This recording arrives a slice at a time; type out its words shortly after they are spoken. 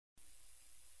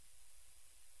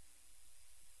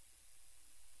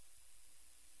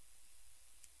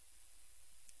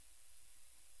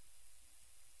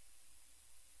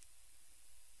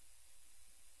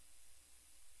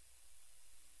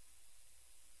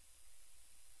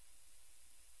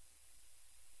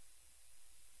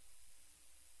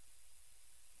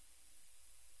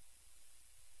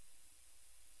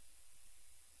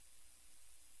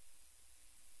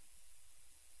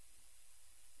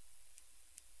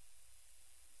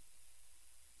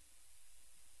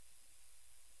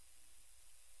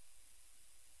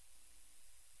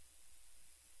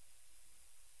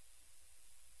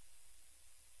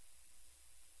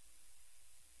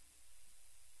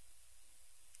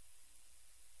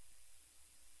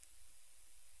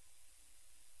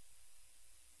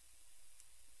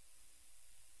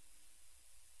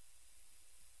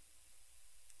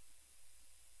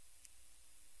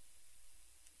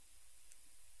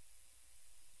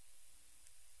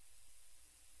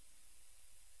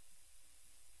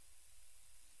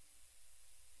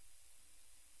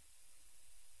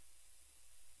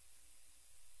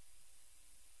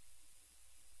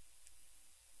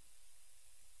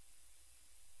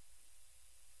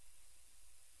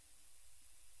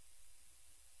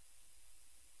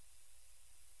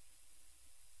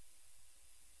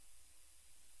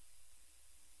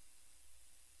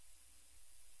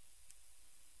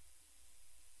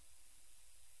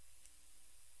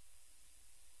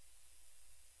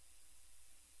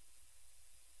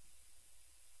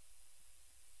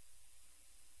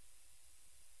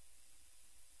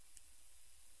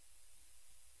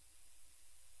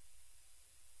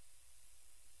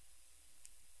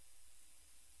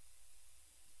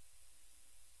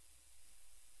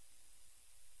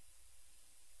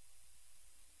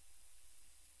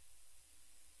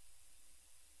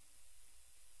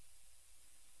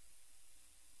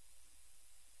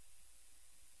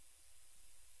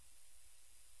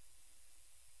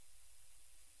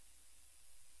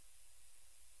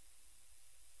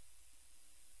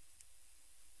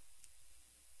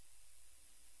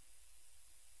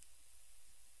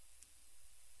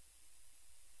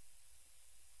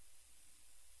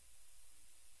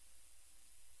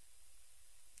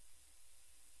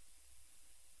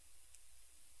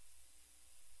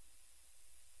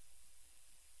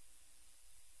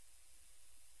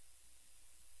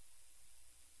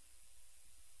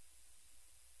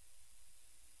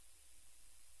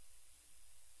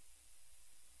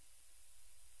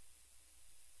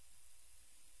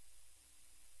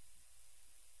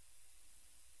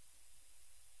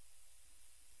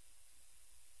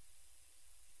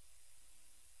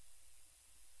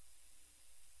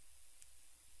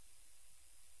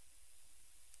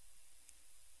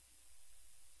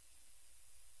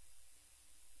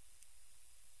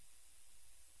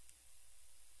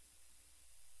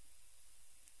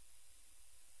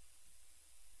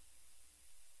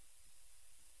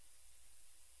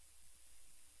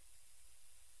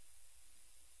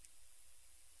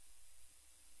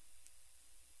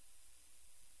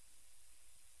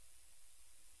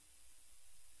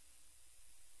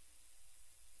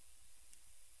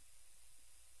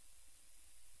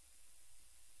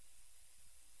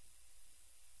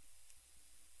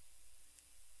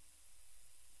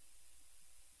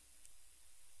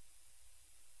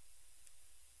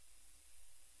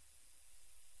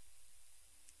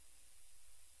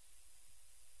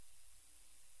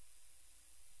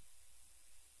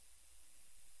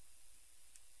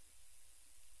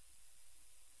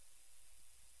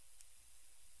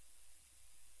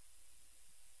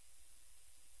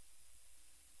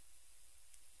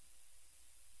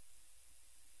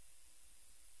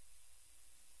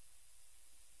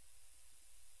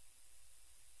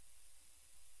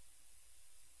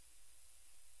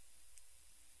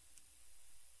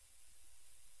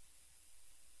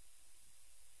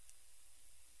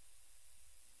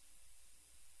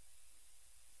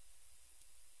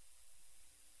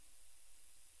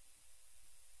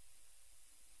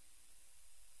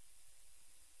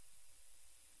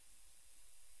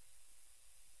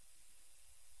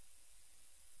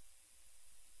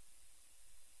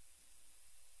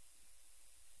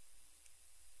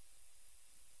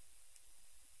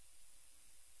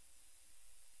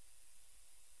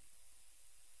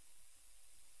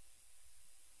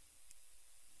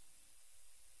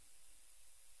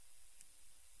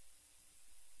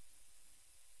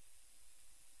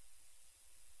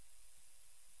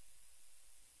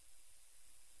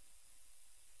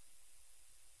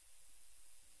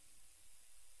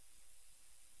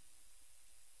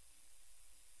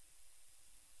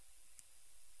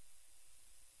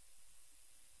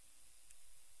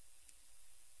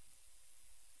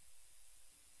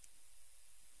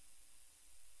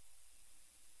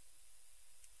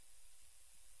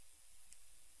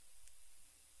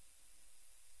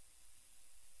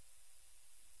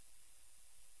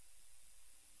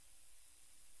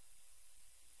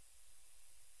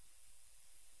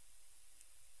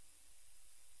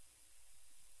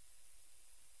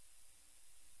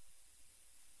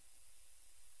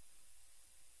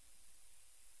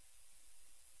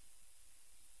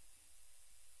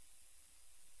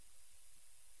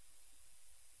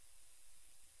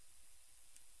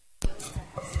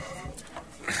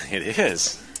It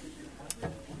is.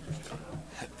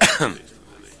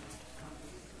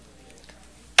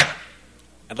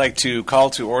 I'd like to call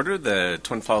to order the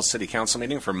Twin Falls City Council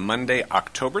meeting for Monday,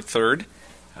 October 3rd.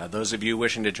 Those of you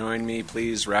wishing to join me,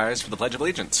 please rise for the Pledge of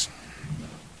Allegiance.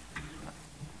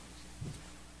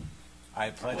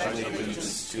 I pledge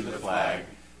allegiance to the flag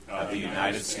of the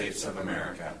United States of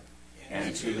America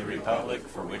and to the republic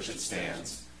for which it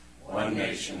stands, one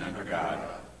nation under God,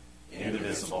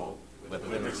 indivisible, with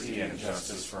liberty and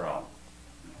justice for all.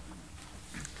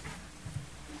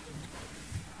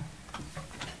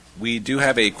 We do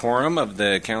have a quorum of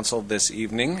the council this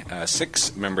evening.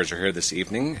 6 members are here this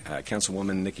evening.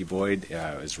 Councilwoman Nikki Boyd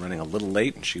is running a little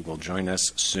late, and she will join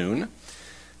us soon.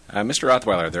 Mr.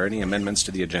 Rothweiler, are there any amendments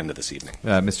to the agenda this evening?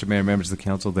 Mr. Mayor, members of the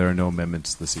council, there are no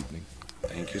amendments this evening.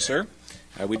 Thank you, sir.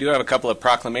 We do have a couple of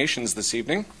proclamations this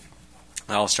evening.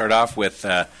 I'll start off with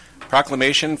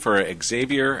proclamation for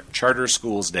Xavier Charter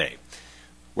Schools Day.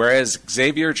 Whereas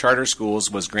Xavier Charter Schools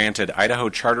was granted Idaho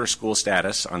Charter School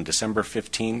status on December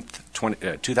 15,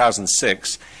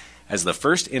 2006, as the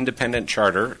first independent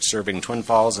charter serving Twin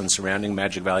Falls and surrounding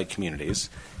Magic Valley communities,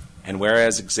 and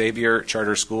whereas Xavier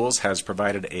Charter Schools has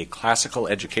provided a classical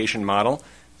education model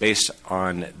based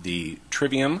on the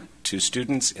trivium to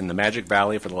students in the Magic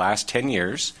Valley for the last 10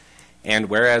 years, and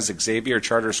whereas Xavier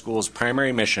Charter Schools'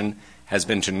 primary mission has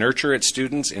been to nurture its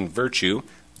students in virtue,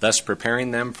 thus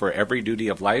preparing them for every duty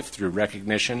of life through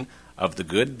recognition of the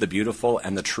good, the beautiful,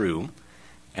 and the true.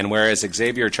 And whereas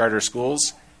Xavier Charter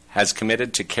Schools has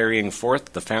committed to carrying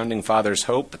forth the Founding Fathers'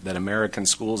 hope that American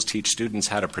schools teach students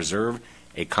how to preserve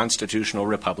a constitutional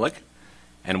republic.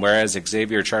 And whereas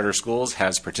Xavier Charter Schools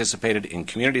has participated in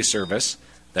community service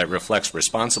that reflects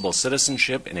responsible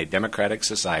citizenship in a democratic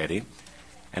society.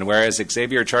 And whereas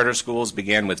Xavier Charter Schools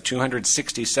began with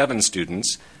 267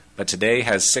 students, but today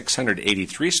has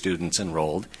 683 students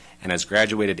enrolled and has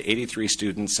graduated 83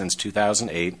 students since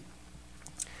 2008.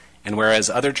 And whereas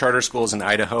other charter schools in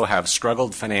Idaho have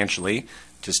struggled financially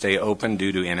to stay open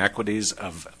due to inequities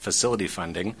of facility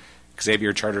funding,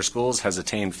 Xavier Charter Schools has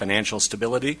attained financial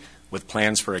stability with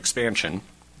plans for expansion.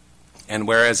 And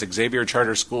whereas Xavier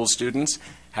Charter Schools students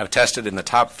have tested in the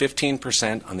top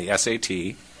 15% on the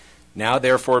SAT, now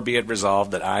therefore be it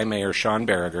resolved that I, Mayor Sean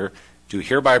Berriger, do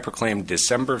hereby proclaim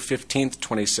December 15th,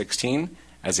 2016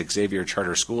 as Xavier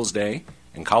Charter Schools Day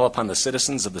and call upon the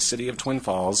citizens of the city of Twin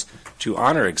Falls to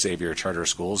honor Xavier Charter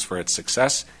Schools for its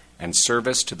success and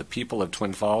service to the people of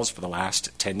Twin Falls for the last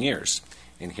 10 years.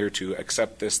 And here to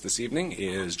accept this evening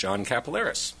is John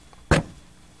Capillaris.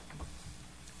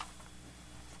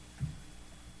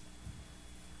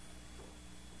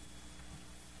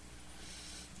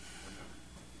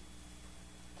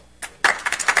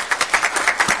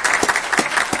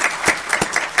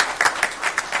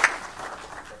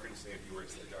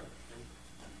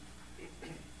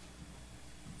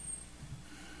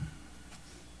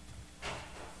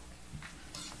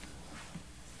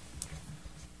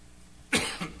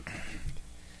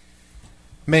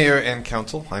 Mayor and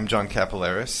Council, I'm John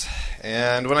Capillaris,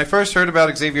 and when I first heard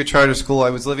about Xavier Charter School, I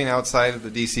was living outside of the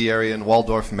D.C. area in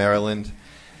Waldorf, Maryland.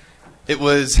 It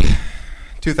was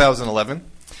 2011.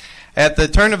 At the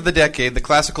turn of the decade, the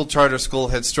classical charter school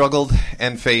had struggled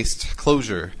and faced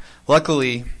closure.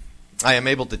 Luckily, I am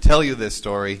able to tell you this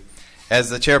story as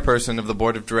the chairperson of the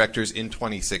Board of Directors in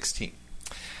 2016.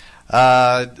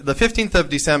 The 15th of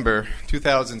December,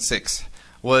 2006,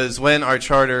 was when our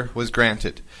charter was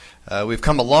granted. We've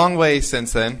come a long way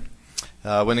since then,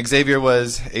 when Xavier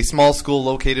was a small school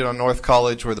located on North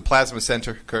College where the Plasma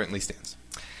Center currently stands.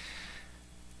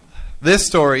 This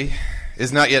story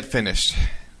is not yet finished.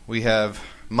 We have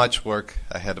much work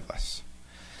ahead of us.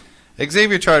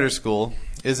 Xavier Charter School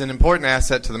is an important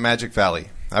asset to the Magic Valley.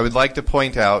 I would like to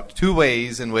point out 2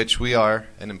 ways in which we are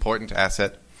an important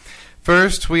asset.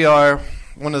 First, we are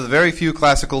one of the very few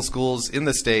classical schools in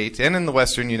the state and in the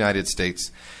western United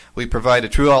States. We provide a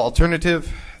true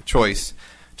alternative choice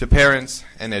to parents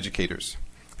and educators.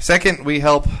 Second, we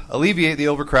help alleviate the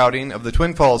overcrowding of the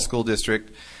Twin Falls School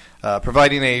District,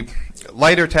 providing a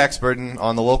lighter tax burden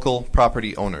on the local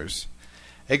property owners.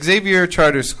 Xavier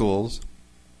Charter Schools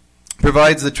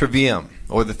provides the trivium,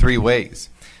 or the 3 ways.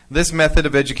 This method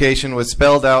of education was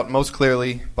spelled out most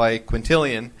clearly by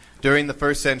Quintilian during the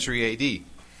 1st century A.D.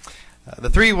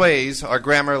 The 3 ways are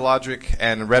grammar, logic,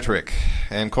 and rhetoric,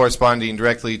 and corresponding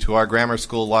directly to our grammar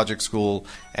school, logic school,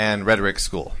 and rhetoric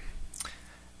school.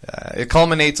 It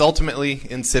culminates ultimately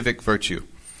in civic virtue.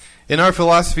 In our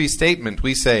philosophy statement,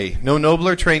 we say, "No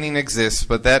nobler training exists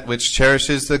but that which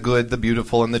cherishes the good, the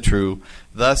beautiful, and the true,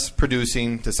 thus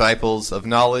producing disciples of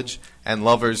knowledge and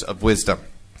lovers of wisdom."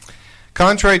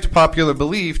 Contrary to popular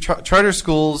belief, charter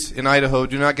schools in Idaho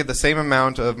do not get the same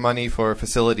amount of money for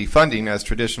facility funding as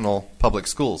traditional public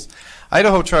schools.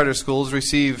 Idaho charter schools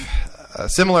receive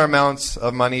similar amounts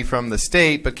of money from the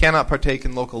state, but cannot partake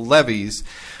in local levies,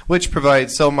 which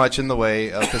provide so much in the way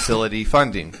of facility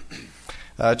funding.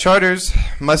 Charters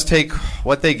must take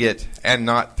what they get and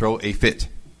not throw a fit.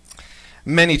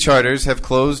 Many charters have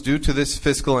closed due to this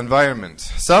fiscal environment.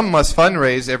 Some must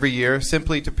fundraise every year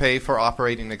simply to pay for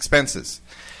operating expenses.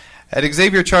 At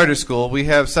Xavier Charter School, we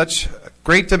have such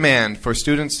great demand for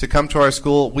students to come to our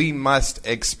school, we must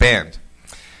expand.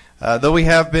 Though we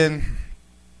have been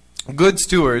good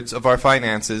stewards of our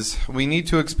finances, we need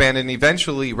to expand and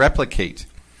eventually replicate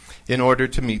in order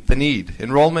to meet the need.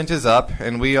 Enrollment is up,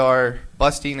 and we are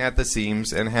busting at the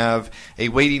seams and have a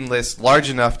waiting list large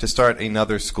enough to start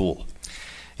another school.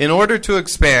 In order to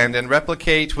expand and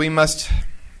replicate, we must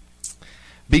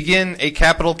begin a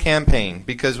capital campaign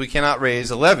because we cannot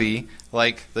raise a levy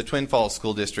like the Twin Falls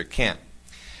School District can.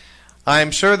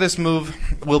 I'm sure this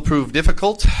move will prove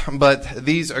difficult, but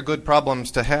these are good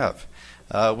problems to have.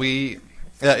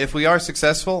 If we are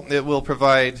successful, it will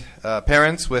provide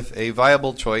parents with a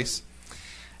viable choice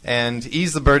and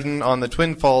ease the burden on the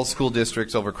Twin Falls School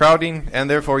District's overcrowding, and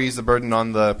therefore ease the burden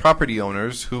on the property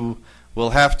owners who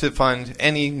will have to fund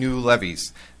any new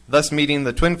levies, thus meeting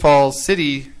the Twin Falls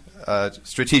City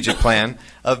strategic plan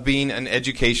of being an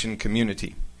education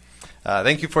community.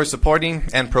 Thank you for supporting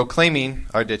and proclaiming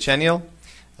our decennial.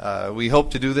 We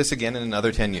hope to do this again in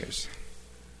another 10 years.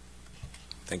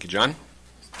 Thank you, John.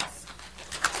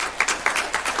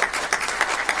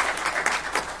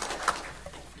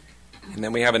 And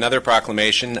then we have another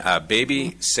proclamation,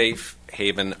 Baby Safe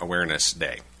Haven Awareness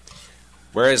Day.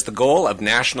 Whereas the goal of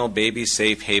National Baby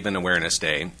Safe Haven Awareness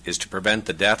Day is to prevent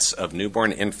the deaths of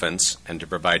newborn infants and to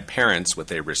provide parents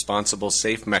with a responsible,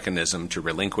 safe mechanism to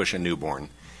relinquish a newborn.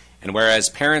 And whereas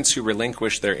parents who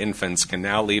relinquish their infants can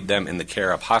now leave them in the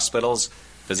care of hospitals,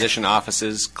 physician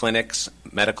offices, clinics,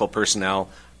 medical personnel,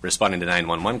 responding to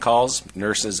 911 calls,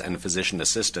 nurses, and physician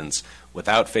assistants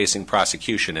without facing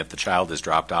prosecution if the child is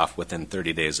dropped off within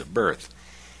 30 days of birth.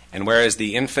 And whereas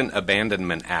the Infant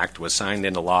Abandonment Act was signed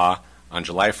into law on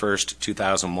July 1st,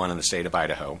 2001 in the state of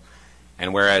Idaho,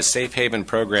 and whereas safe haven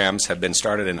programs have been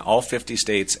started in all 50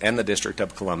 states and the District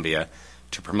of Columbia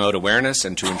to promote awareness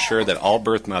and to ensure that all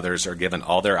birth mothers are given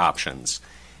all their options,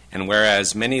 and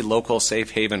whereas many local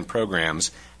safe haven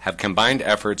programs have combined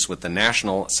efforts with the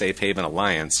National Safe Haven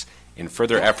Alliance in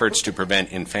further efforts to prevent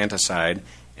infanticide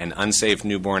and unsafe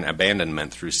newborn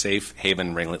abandonment through safe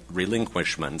haven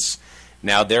relinquishments,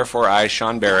 now therefore I,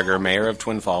 Sean Berriger, Mayor of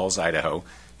Twin Falls, Idaho,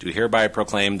 do hereby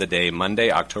proclaim the day Monday,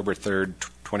 October 3rd,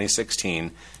 2016,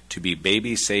 to be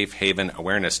Baby Safe Haven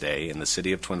Awareness Day in the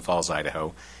city of Twin Falls,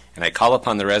 Idaho, and I call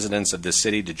upon the residents of this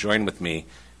city to join with me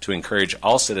to encourage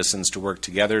all citizens to work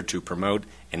together to promote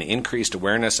an increased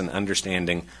awareness and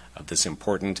understanding of this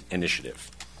important initiative.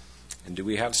 And do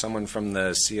we have someone from the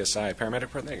CSI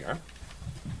paramedic? There you are.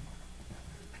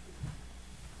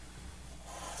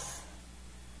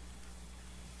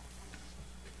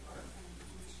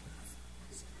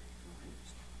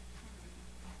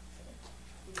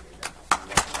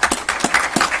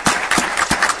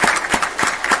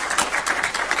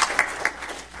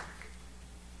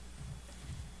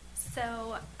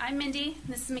 So I'm Mindy,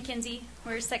 this is Mackenzie.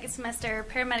 We're second semester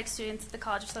paramedic students at the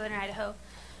College of Southern Idaho.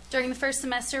 During the first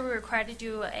semester, we were required to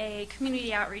do a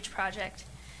community outreach project.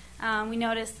 We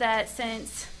noticed that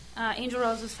since Angel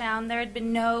Rose was found, there had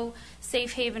been no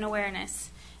safe haven awareness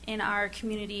in our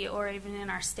community or even in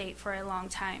our state for a long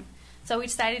time. So we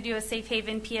decided to do a safe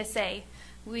haven PSA.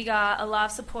 We got a lot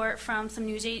of support from some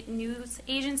news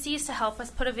agencies to help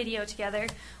us put a video together.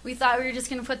 We thought we were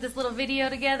just going to put this little video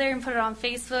together and put it on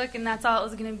Facebook, and that's all it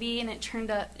was going to be, and it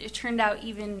turned out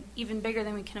even bigger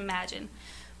than we can imagine.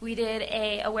 We did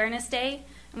a awareness day,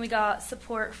 and we got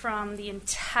support from the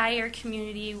entire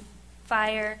community,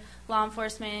 fire, law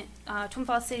enforcement, Twin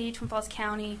Falls City, Twin Falls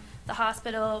County, the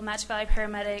hospital, Match Valley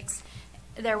paramedics.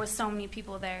 There was so many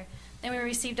people there. Then we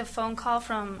received a phone call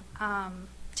from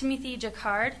Timothy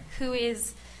Jacquard, who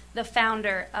is the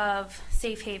founder of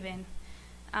Safe Haven,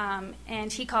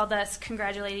 and he called us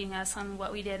congratulating us on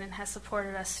what we did and has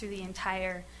supported us through the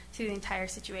entire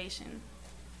situation.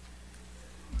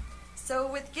 So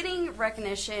with getting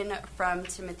recognition from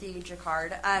Timothy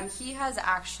Jacquard, he has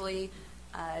actually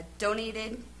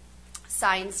donated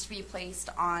signs to be placed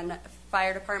on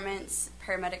fire departments,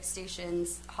 paramedic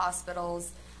stations,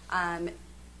 hospitals,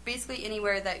 basically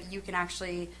anywhere that you can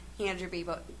actually hand your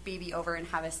baby over and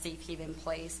have a safe haven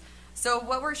place. So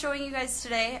what we're showing you guys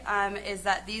today is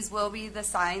that these will be the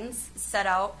signs set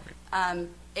out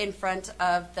in front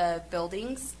of the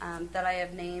buildings that I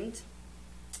have named.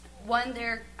 One,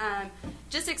 they're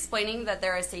just explaining that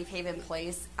they're a safe haven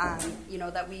place,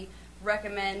 that we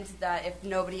recommend that if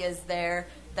nobody is there,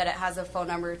 that it has a phone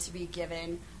number to be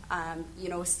given,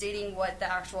 stating what the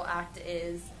actual act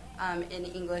is in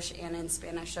English and in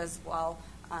Spanish as well,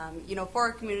 for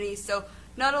our community. So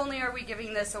not only are we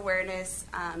giving this awareness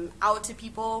out to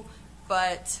people,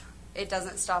 but it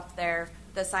doesn't stop there.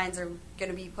 The signs are going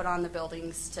to be put on the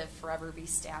buildings to forever be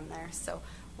stand there. So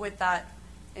with that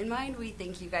in mind, we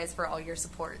thank you guys for all your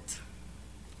support.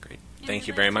 Great. And Thank we'd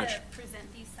you like very to much.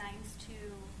 present these signs to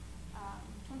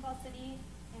Twin Falls City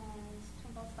and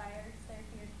Twin Falls Fire. They're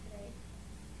here today.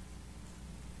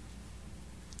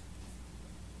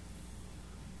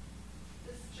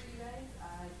 This is for you guys.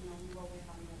 We will be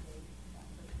having a big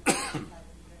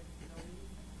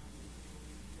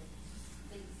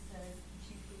thanks to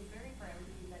Chief Kingsbury for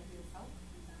everything that he has helped.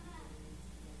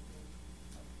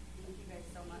 Thank you guys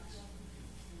so much.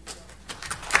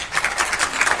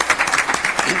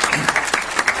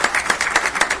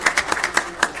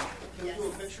 Can we do a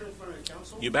picture in front of the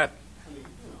council? You bet.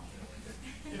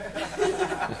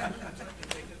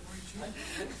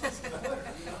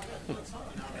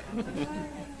 Thank you.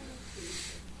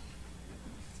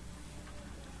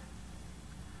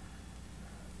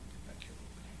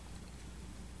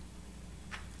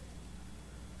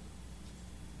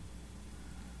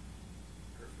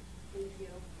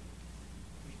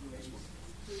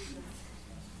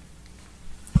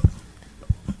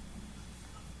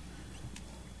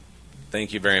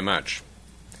 Thank you very much.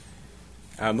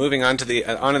 Moving on to the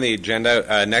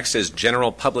agenda, next is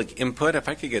general public input. If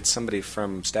I could get somebody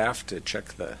from staff to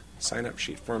check the sign-up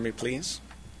sheet for me, please.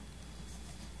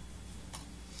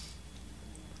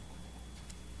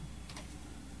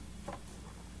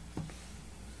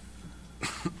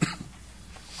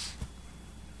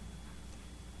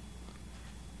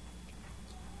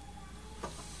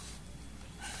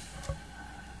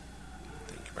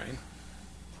 Thank you, Brian.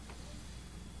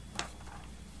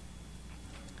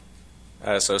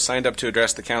 So signed up to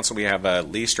address the council, we have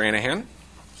Lee Stranahan.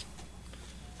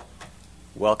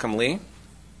 Welcome, Lee.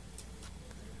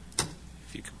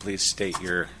 If you could please state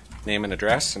your name and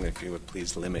address, and if you would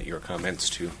please limit your comments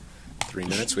to 3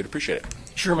 minutes, we'd appreciate it.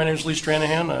 Sure. My name is Lee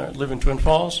Stranahan. I live in Twin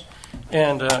Falls.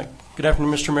 And good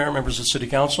afternoon, Mr. Mayor, members of the City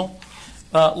Council.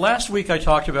 Last week I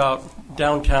talked about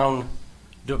downtown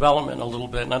development a little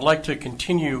bit, and I'd like to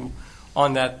continue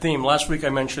on that theme. Last week I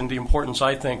mentioned the importance,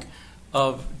 I think,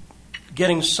 of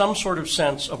getting some sort of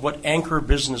sense of what anchor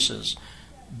businesses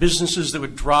that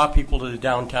would draw people to the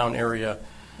downtown area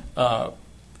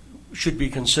should be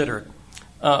considered.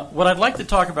 What I'd like to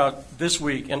talk about this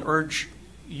week and urge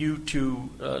you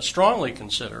to strongly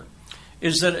consider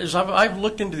is that as I've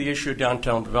looked into the issue of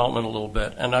downtown development a little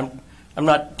bit, and I'm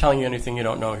not telling you anything you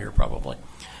don't know here probably.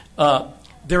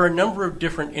 There are a number of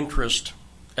different interests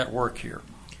at work here.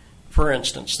 For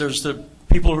instance, there's the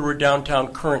people who are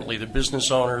downtown currently, the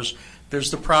business owners. There's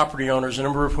the property owners, a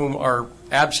number of whom are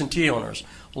absentee owners.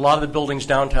 A lot of the buildings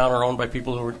downtown are owned by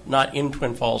people who are not in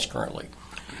Twin Falls currently.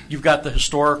 You've got the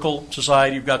Historical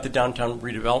Society. You've got the Downtown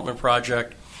Redevelopment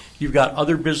Project. You've got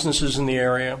other businesses in the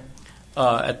area.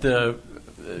 At the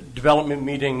development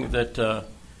meeting that Mr.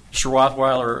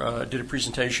 Rothweiler did a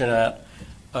presentation at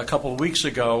a couple of weeks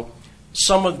ago,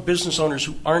 some of the business owners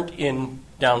who aren't in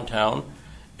downtown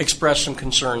expressed some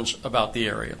concerns about the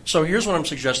area. So here's what I'm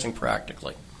suggesting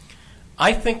practically.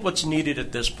 I think what's needed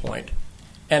at this point,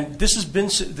 and this has been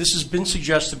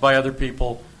suggested by other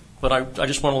people, but I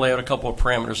just want to lay out a couple of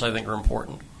parameters I think are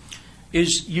important,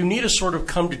 is you need a sort of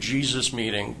come to Jesus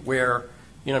meeting where,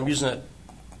 I'm using it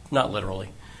not literally,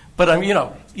 but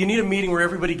you need a meeting where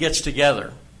everybody gets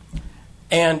together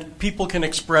and people can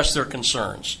express their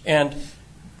concerns. And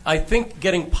I think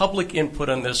getting public input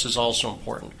on this is also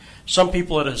important. Some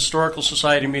people at a Historical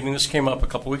Society meeting, this came up a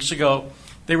couple weeks ago,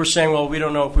 they were saying, well, we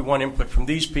don't know if we want input from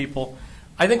these people.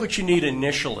 I think what you need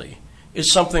initially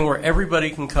is something where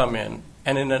everybody can come in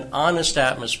and in an honest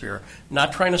atmosphere,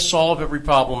 not trying to solve every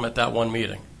problem at that one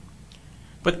meeting.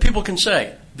 But people can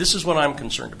say, this is what I'm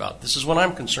concerned about, this is what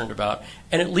I'm concerned about,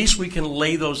 and at least we can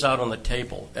lay those out on the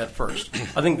table at first.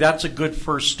 I think that's a good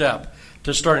first step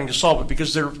to starting to solve it,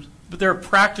 because there are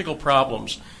practical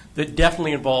problems that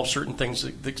definitely involve certain things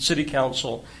that the city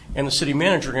council and the city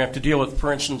manager are going to have to deal with.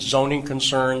 For instance, zoning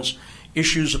concerns,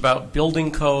 issues about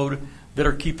building code that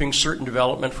are keeping certain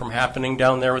development from happening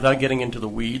down there without getting into the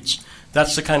weeds.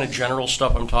 That's the kind of general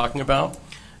stuff I'm talking about.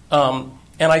 And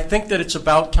I think that it's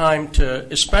about time to,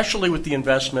 especially with the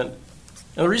investment,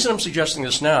 and the reason I'm suggesting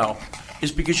this now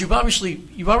is because you're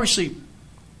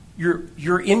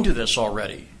you're into this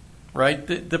already, right?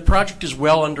 The project is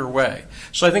well underway.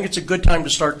 So I think it's a good time to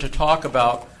start to talk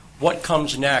about what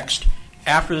comes next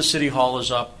after the City Hall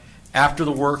is up, after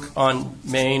the work on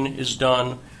Main is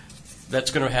done,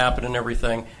 that's going to happen and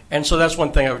everything. And so that's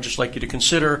one thing I would just like you to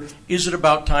consider. Is it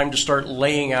about time to start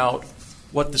laying out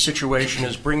what the situation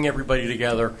is, bringing everybody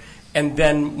together, and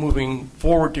then moving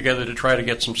forward together to try to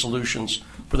get some solutions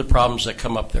for the problems that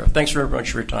come up there? Thanks very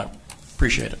much for your time.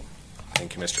 Appreciate it.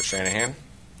 Thank you, Mr. Stranahan.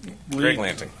 Greg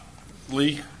Lanting.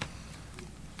 Lee?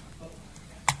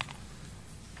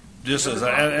 Just as,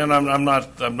 and I'm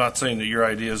not saying that your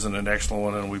idea isn't an excellent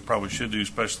one, and we probably should do,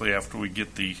 especially after we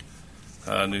get the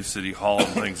new city hall and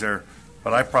things there.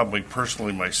 But I probably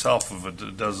personally myself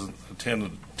have doesn't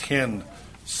attend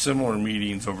similar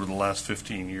meetings over the last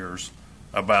 15 years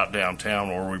about downtown,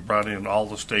 where we brought in all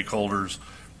the stakeholders,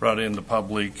 brought in the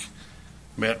public,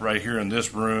 met right here in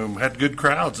this room, had good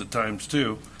crowds at times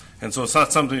too. And so it's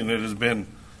not something that has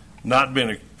not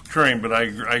been occurring, but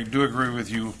I do agree with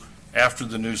you. After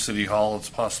the new city hall, it's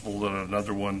possible that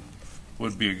another one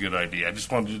would be a good idea. I just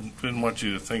didn't want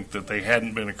you to think that they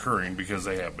hadn't been occurring, because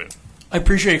they have been. I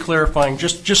appreciate you clarifying.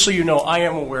 Just so you know, I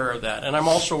am aware of that, and I'm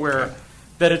also aware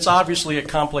that it's obviously a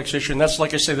complex issue. And that's,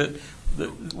 like I say,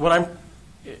 what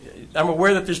I'm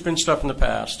aware that there's been stuff in the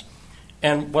past,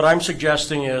 and what I'm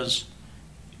suggesting is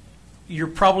you're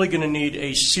probably going to need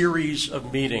a series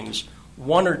of meetings,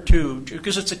 one or two,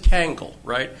 because it's a tangle,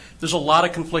 right? There's a lot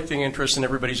of conflicting interests, and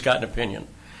everybody's got an opinion.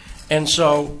 And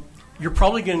so you're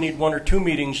probably going to need one or two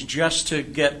meetings just to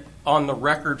get on the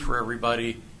record for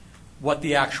everybody what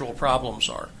the actual problems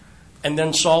are. And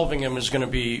then solving them is going to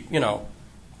be,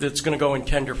 it's going to go in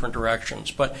 10 different directions.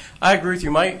 But I agree with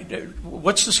you.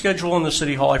 What's the schedule in the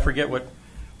City Hall? I forget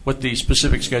what the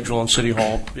specific schedule in City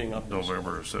Hall being up is.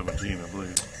 November 17, I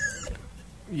believe.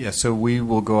 Yeah, so we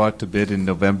will go out to bid in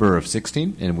November of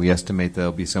 16, and we estimate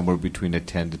that'll be somewhere between a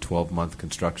 10 to 12-month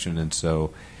construction, and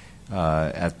so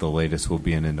at the latest we'll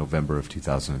be in November of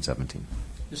 2017.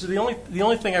 So the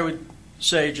only thing I would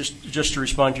say, just to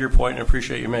respond to your point, and I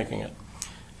appreciate you making it,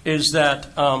 is that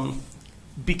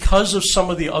because of some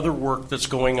of the other work that's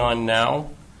going on now,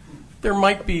 there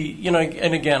might be,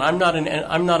 and again, I'm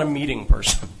not a meeting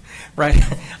person, right?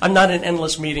 I'm not an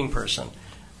endless meeting person.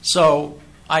 So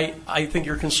I think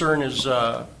your concern is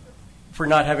for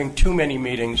not having too many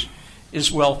meetings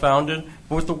is well-founded.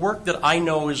 But with the work that I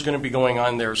know is going to be going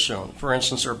on there soon, for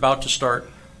instance, they're about to start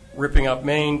ripping up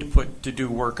Main to do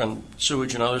work on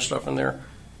sewage and other stuff in there.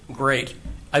 Great.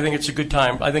 I think it's a good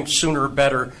time. I think sooner or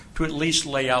better to at least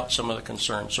lay out some of the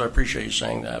concerns. So I appreciate you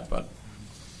saying that, but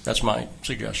that's my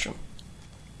suggestion.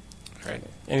 All right.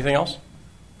 Anything else?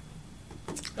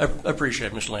 I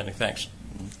appreciate it, Mr. Landing. Thanks.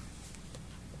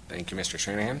 Thank you, Mr.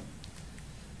 Stranahan.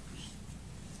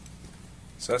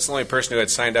 So that's the only person who had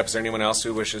signed up. Is there anyone else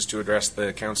who wishes to address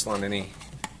the council on any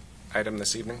item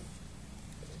this evening?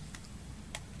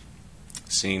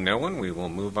 Seeing no one, we will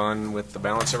move on with the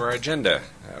balance of our agenda.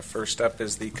 First up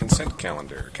is the consent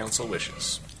calendar. Council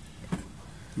wishes.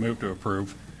 Move to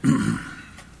approve.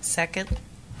 Second.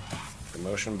 The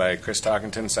motion by Chris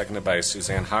Talkington, seconded by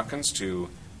Suzanne Hawkins to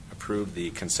approve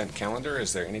the consent calendar.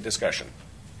 Is there any discussion?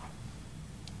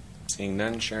 Seeing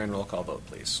none, Sharon, roll call vote,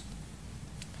 please.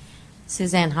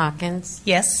 Suzanne Hawkins.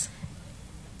 Yes.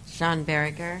 Sean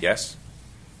Berriger. Yes?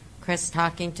 Chris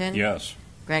Talkington. Yes.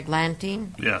 Greg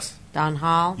Lanting. Yes. Don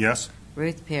Hall. Yes.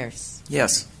 Ruth Pierce.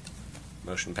 Yes.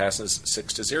 Motion passes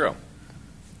 6-0.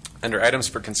 Under items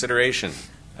for consideration,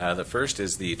 the first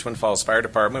is the Twin Falls Fire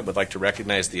Department would like to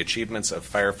recognize the achievements of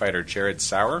firefighter Jared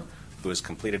Sauer, who has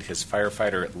completed his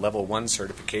firefighter level 1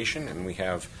 certification, and we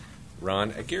have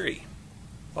Ron Aguirre.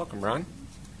 Welcome, Ron.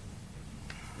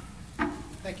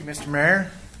 Thank you, Mr.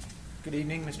 Mayor. Good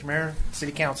evening, Mr. Mayor,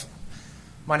 City Council.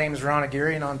 My name is Ron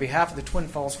Aguirre, and on behalf of the Twin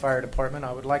Falls Fire Department,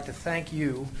 I would like to thank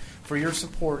you for your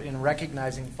support in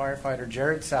recognizing firefighter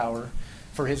Jared Sauer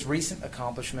for his recent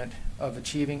accomplishment of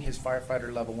achieving his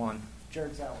firefighter level 1.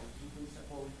 Jared Sauer, would you please step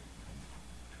forward?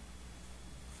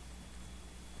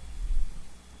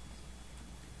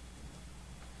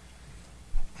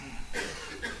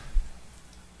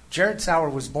 Jared Sauer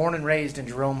was born and raised in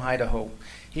Jerome, Idaho.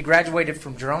 He graduated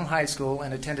from Jerome High School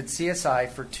and attended CSI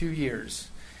for 2 years.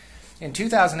 In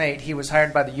 2008, he was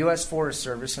hired by the U.S. Forest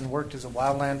Service and worked as a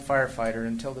wildland firefighter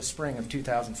until the spring of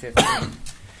 2015.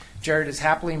 Jared is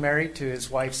happily married to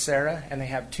his wife, Sarah, and they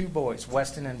have 2 boys,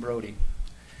 Weston and Brody.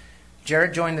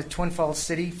 Jared joined the Twin Falls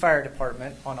City Fire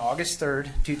Department on August 3rd,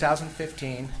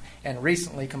 2015, and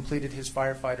recently completed his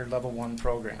firefighter level 1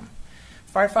 program.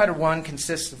 Firefighter 1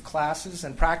 consists of classes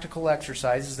and practical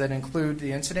exercises that include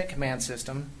the incident command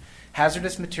system,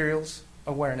 hazardous materials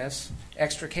awareness,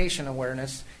 extrication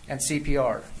awareness, and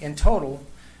CPR. In total,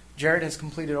 Jared has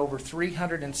completed over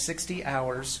 360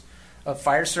 hours of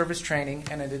fire service training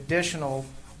and an additional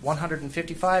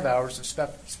 155 hours of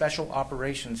special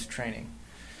operations training.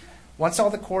 Once all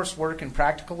the coursework and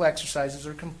practical exercises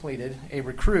are completed, a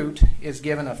recruit is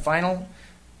given a final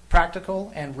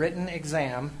practical and written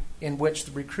exam in which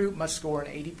the recruit must score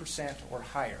an 80% or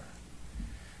higher.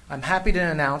 I'm happy to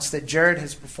announce that Jared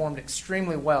has performed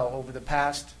extremely well over the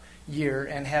past year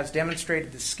and has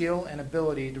demonstrated the skill and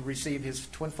ability to receive his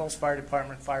Twin Falls Fire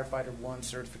Department Firefighter 1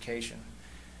 certification.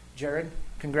 Jared,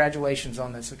 congratulations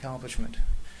on this accomplishment.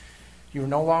 You are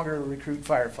no longer a recruit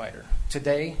firefighter.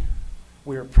 Today,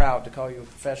 we are proud to call you a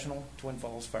professional Twin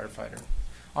Falls firefighter.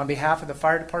 On behalf of the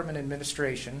Fire Department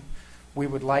administration, we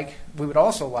would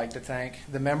also like to thank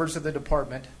the members of the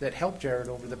department that helped Jared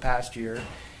over the past year,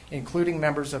 including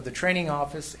members of the training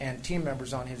office and team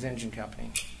members on his engine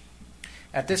company.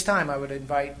 At this time, I would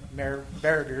invite Mayor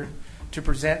Berger to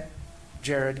present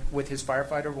Jared with his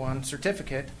Firefighter 1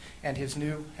 certificate and his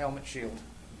new helmet shield.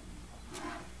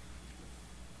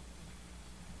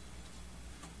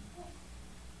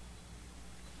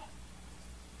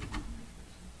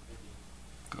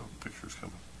 Go, picture's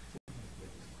coming.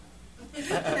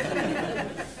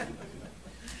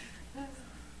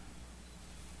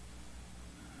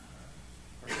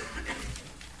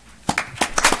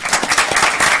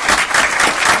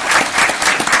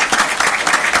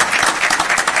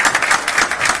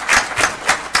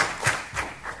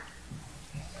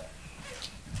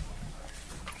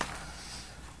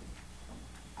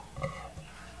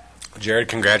 Jared,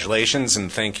 congratulations,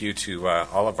 and thank you to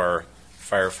all of our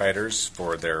firefighters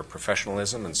for their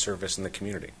professionalism and service in the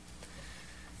community.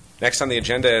 Next on the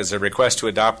agenda is a request to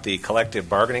adopt the collective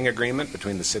bargaining agreement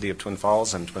between the City of Twin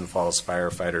Falls and Twin Falls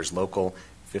Firefighters Local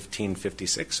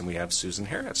 1556, and we have Susan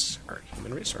Harris, our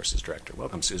Human Resources Director.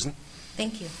 Welcome, Susan.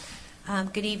 Thank you.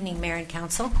 Good evening, Mayor and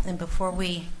Council. And before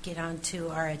we get on to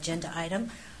our agenda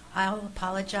item, I'll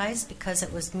apologize because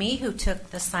it was me who took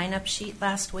the sign-up sheet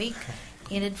last week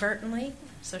inadvertently.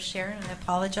 So Sharon, I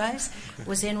apologize.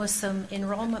 Was in with some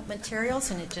enrollment materials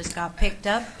and it just got picked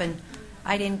up and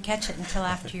I didn't catch it until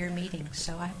after your meeting.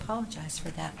 So I apologize for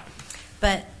that.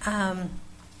 But I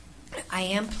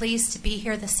am pleased to be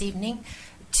here this evening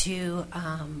to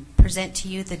present to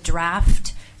you the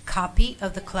draft copy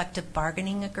of the collective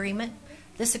bargaining agreement.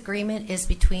 This agreement is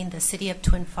between the City of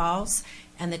Twin Falls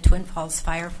and the Twin Falls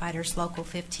Firefighters Local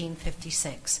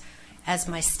 1556. As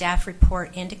my staff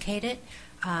report indicated,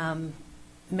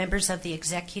 members of the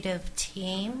executive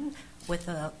team with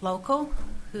the local,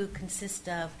 who consist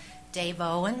of Dave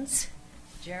Owens,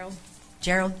 Gerald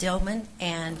Dillman,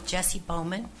 and Jesse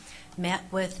Bowman, met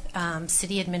with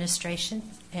city administration,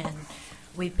 and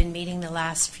we've been meeting the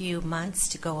last few months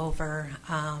to go over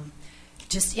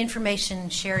just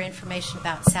share information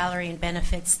about salary and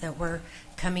benefits that were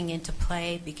coming into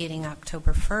play beginning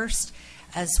October 1st,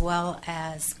 as well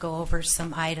as go over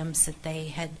some items that they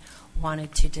had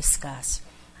wanted to discuss.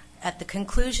 At the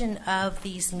conclusion of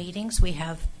these meetings, we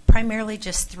have primarily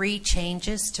just 3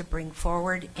 changes to bring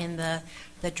forward in the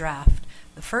draft.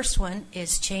 The first one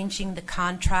is changing the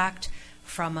contract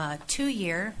from a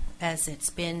 2-year, as it's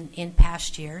been in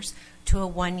past years, to a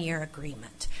 1-year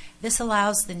agreement. This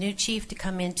allows the new chief to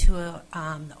come into the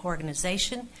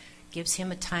organization, gives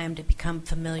him a time to become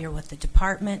familiar with the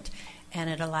department, and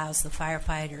it allows the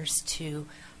firefighters to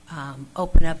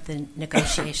open up the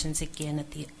negotiations again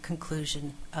at the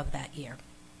conclusion of that year.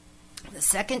 The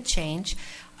second change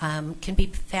can be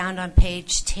found on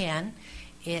page 10.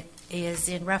 It is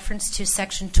in reference to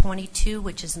section 22,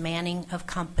 which is manning of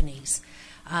companies.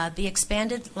 The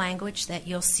expanded language that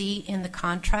you'll see in the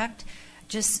contract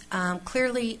just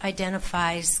clearly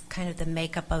identifies kind of the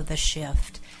makeup of the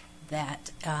shift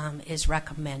that is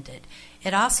recommended.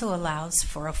 It also allows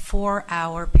for a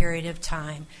 4-hour period of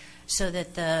time so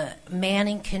that the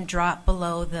manning can drop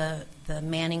below the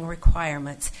manning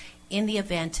requirements in the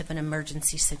event of an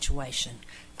emergency situation.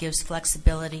 Gives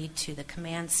flexibility to the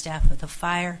command staff of the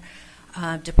fire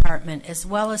department, as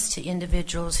well as to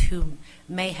individuals who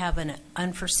may have an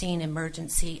unforeseen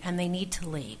emergency and they need to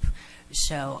leave.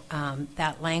 So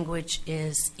that language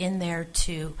is in there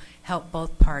to help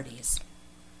both parties.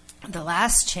 The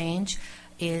last change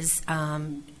is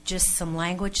just some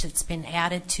language that's been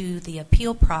added to the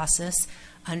appeal process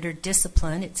under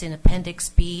discipline. It's in Appendix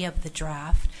B of the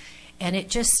draft, and it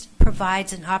just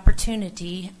provides an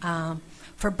opportunity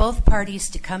for both parties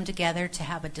to come together to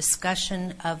have a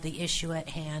discussion of the issue at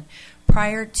hand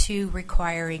prior to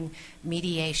requiring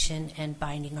mediation and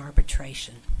binding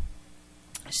arbitration.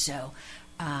 So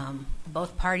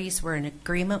Both parties were in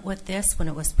agreement with this when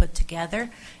it was put together.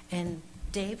 And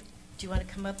Dave, do you want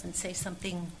to come up and say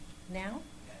something now?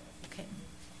 Okay.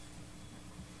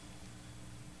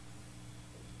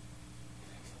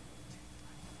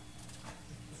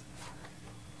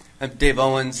 I'm Dave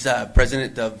Owens,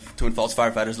 president of Twin Falls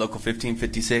Firefighters Local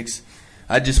 1556.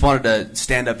 I just wanted to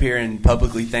stand up here and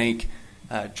publicly thank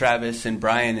Travis and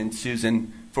Brian and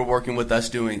Susan for working with us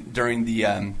during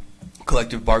the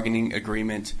collective bargaining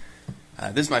agreement.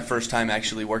 This is my first time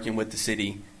actually working with the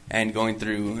city and going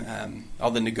through all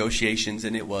the negotiations,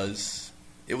 and it was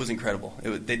incredible.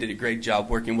 They did a great job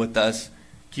working with us,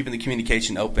 keeping the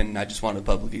communication open. I just wanted to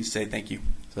publicly say thank you.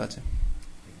 So that's it.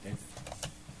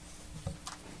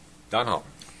 Don Hall.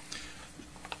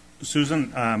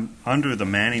 Susan, under the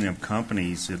manning of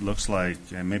companies, it looks like,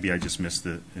 and maybe I just missed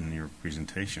it in your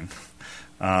presentation,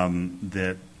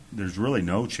 that there's really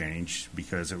no change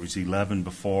because it was 11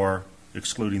 before,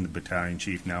 excluding the battalion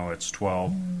chief. Now it's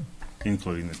 12,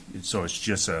 including so it's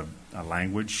just a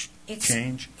language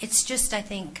change? It's just, I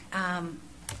think,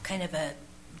 kind of a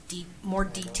more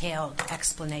detailed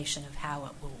explanation of how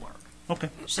it will work. Okay.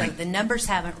 So the numbers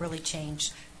haven't really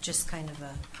changed, just kind of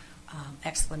a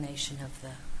explanation of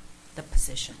the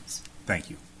positions. Thank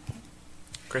you.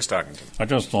 Chris Stockington. I'd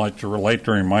just like to relate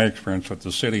during my experience with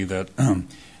the city that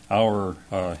our,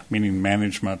 meaning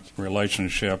management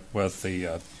relationship with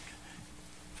the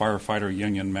firefighter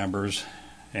union members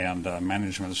and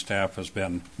management staff has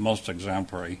been most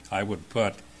exemplary. I would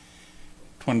put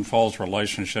Twin Falls'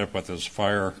 relationship with his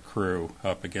fire crew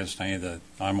up against any that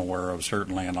I'm aware of,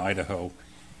 certainly in Idaho,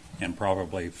 and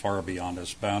probably far beyond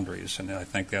its boundaries. And I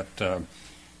think that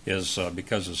is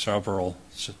because of several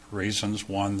reasons.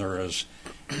 One, there has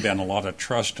been a lot of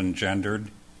trust engendered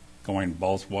going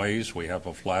both ways. We have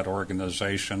a flat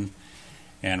organization,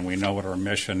 and we know what our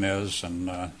mission is,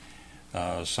 and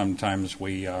sometimes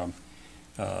we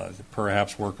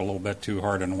perhaps work a little bit too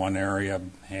hard in one area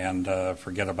and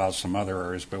forget about some other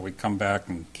areas, but we come back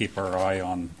and keep our eye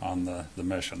on the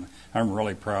mission. I'm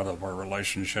really proud of our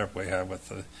relationship we have with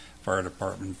the fire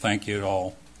department. Thank you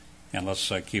all, and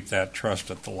let's keep that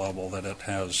trust at the level that it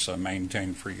has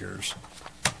maintained for years.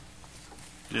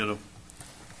 Ditto.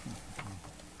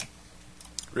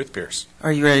 Ruth Pierce.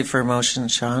 Are you ready for a motion,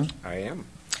 Sean? I am.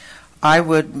 I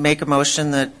would make a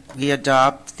motion that we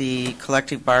adopt the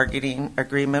collective bargaining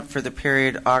agreement for the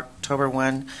period October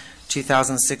 1,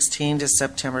 2016 to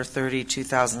September 30,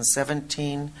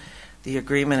 2017. The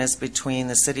agreement is between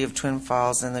the City of Twin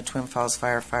Falls and the Twin Falls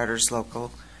Firefighters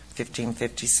Local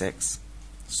 1556.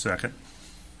 Second.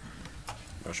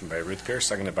 Motion by Ruth Pierce,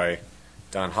 seconded by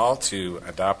Don Hall to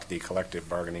adopt the collective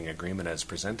bargaining agreement as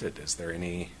presented. Is there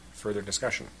any further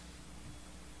discussion?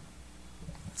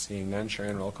 Seeing none,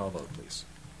 Sharon, roll call vote, please.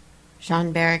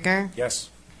 Sean Berriger? Yes.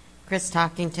 Chris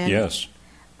Talkington? Yes.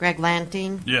 Greg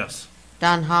Lanting? Yes.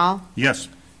 Don Hall? Yes.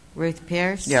 Ruth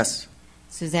Pierce? Yes.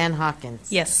 Suzanne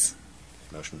Hawkins? Yes.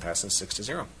 Motion passes 6-0. Thank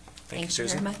you, Thank you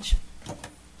Susan. very much.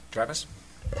 Travis?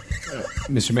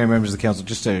 Mr. Mayor, members of the council,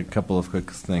 just a couple of quick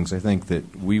things. I think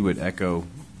that we would echo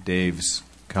Dave's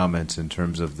comments in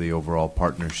terms of the overall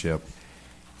partnership.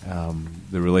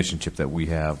 The relationship that we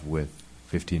have with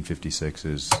 1556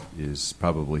 is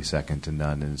probably second to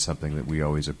none, and it's something that we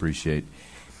always appreciate.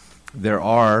 There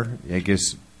are, I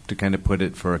guess, to kind of put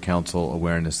it for a council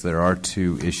awareness, there are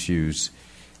two issues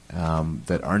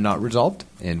that are not resolved,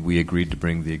 and we agreed to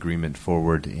bring the agreement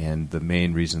forward. And the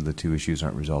main reason the two issues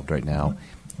aren't resolved right now,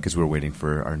 because we're waiting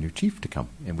for our new chief to come,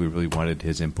 and we really wanted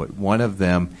his input. One of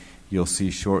them, you'll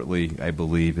see shortly, I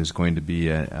believe, is going to be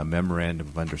a memorandum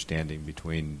of understanding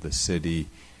between the city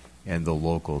and the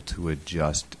local to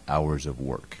adjust hours of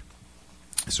work.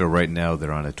 So right now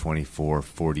they're on a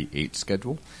 24-48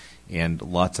 schedule, and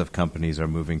lots of companies are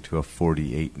moving to a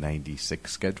 48-96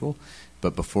 schedule.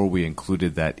 But before we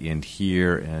included that in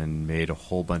here and made a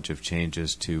whole bunch of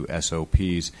changes to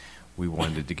SOPs, we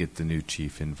wanted to get the new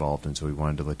chief involved, and so we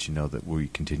wanted to let you know that we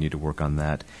continue to work on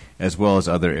that, as well as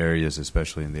other areas,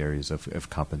 especially in the areas of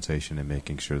compensation and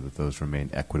making sure that those remain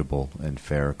equitable and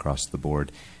fair across the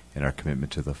board. And our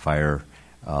commitment to the fire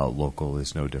local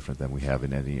is no different than we have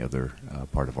in any other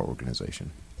part of our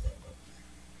organization.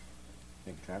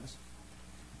 Thank you, Travis.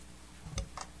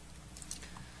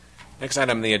 Next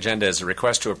item on the agenda is a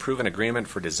request to approve an agreement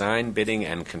for design, bidding,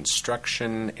 and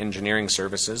construction engineering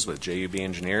services with JUB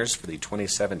Engineers for the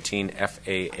 2017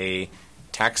 FAA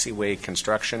taxiway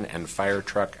construction and fire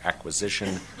truck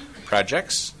acquisition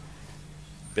projects.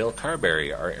 Bill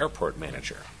Carberry, our airport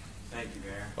manager. Thank you,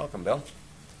 Mayor. Welcome, Bill.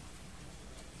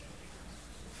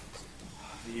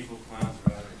 The evil clowns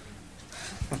are out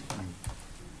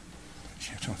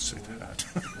of Don't say that.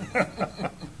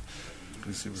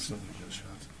 Let's see where somebody got shot.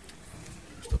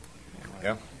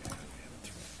 Yeah.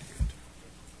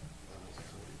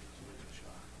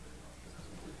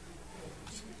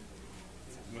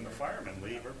 When the firemen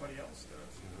leave, everybody else does.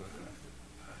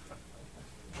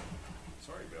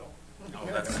 Sorry, Bill. Oh,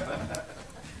 that's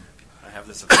I have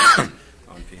this effect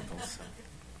on people. So.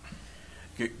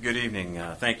 Good evening.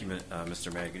 Thank you,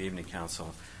 Mr. Mayor. Good evening,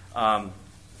 Council. I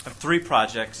have 3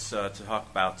 projects to talk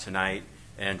about tonight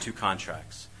and 2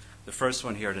 contracts. The first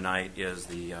one here tonight is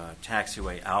the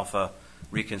Taxiway Alpha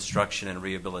reconstruction and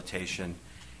rehabilitation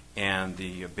and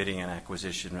the bidding and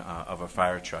acquisition of a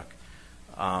fire truck.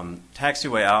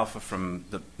 Taxiway Alpha, from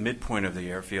the midpoint of the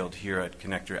airfield here at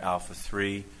connector Alpha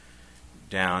 3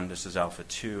 down, this is Alpha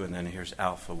 2, and then here's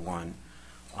Alpha 1.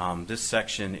 This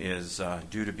section is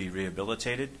due to be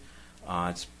rehabilitated.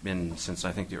 It's been since,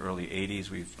 I think, the early 80s.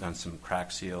 We've done some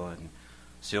crack seal and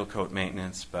seal coat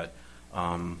maintenance, but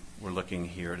we're looking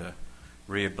here to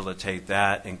rehabilitate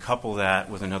that and couple that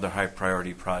with another high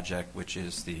priority project, which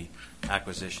is the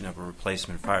acquisition of a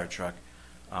replacement fire truck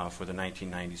for the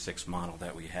 1996 model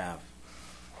that we have.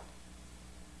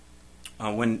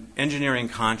 When engineering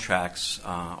contracts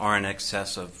are in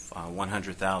excess of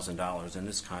 $100,000, and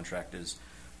this contract is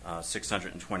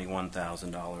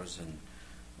 $621,000, and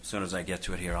as soon as I get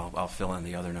to it here, I'll fill in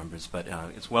the other numbers, but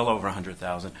it's well over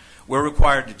 $100,000. We're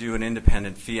required to do an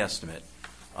independent fee estimate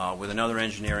with another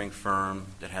engineering firm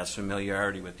that has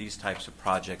familiarity with these types of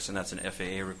projects, and that's an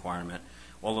FAA requirement.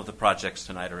 All of the projects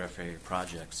tonight are FAA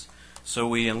projects. So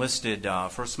we enlisted,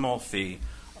 for a small fee,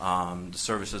 the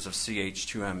services of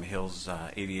CH2M Hills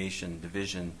Aviation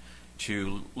Division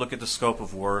to look at the scope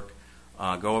of work,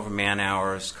 go over man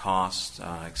hours, costs,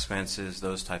 expenses,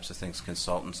 those types of things,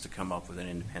 consultants, to come up with an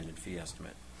independent fee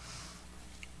estimate.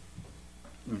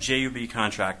 The JUB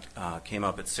contract came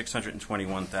up at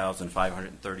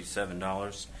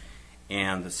 $621,537,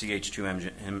 and the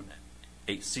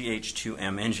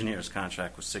CH2M engineers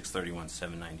contract was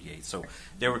 $631,798. So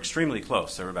they were extremely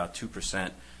close. They were about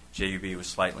 2%. JUB was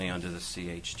slightly under the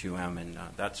CH2M, and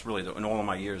that's really, in all of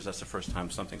my years, that's the first time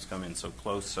something's come in so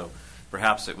close. So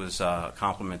perhaps it was a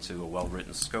compliment to a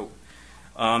well-written scope.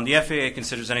 The FAA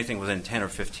considers anything within 10 or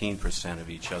 15% of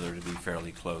each other to be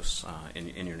fairly close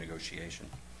in your negotiation.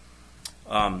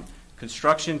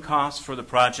 Construction costs for the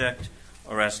project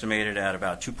are estimated at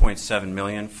about $2.7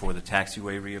 million for the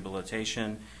taxiway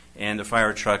rehabilitation, and the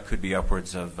fire truck could be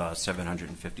upwards of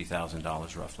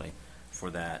 $750,000 roughly for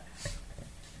that.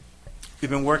 We've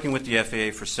been working with the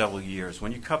FAA for several years.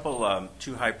 When you couple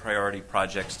 2 high-priority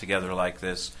projects together like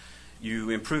this, you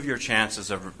improve your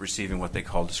chances of receiving what they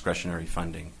call discretionary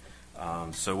funding.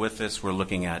 So with this, we're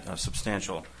looking at a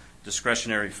substantial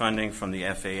discretionary funding from the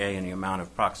FAA in the amount of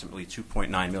approximately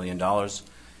 $2.9 million,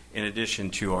 in addition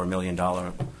to our $1 million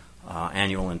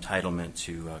annual entitlement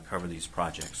to cover these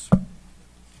projects.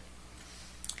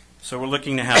 So we're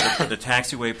looking to have the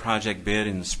taxiway project bid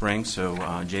in the spring, so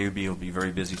JUB will be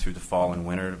very busy through the fall and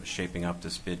winter shaping up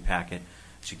this bid packet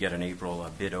to get an April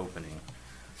bid opening.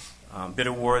 Bid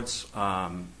awards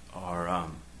are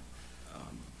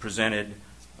presented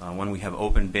when we have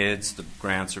open bids. The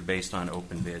grants are based on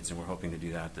open bids, and we're hoping to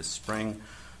do that this spring.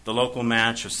 The local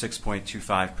match of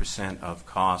 6.25% of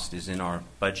cost is in our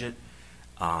budget,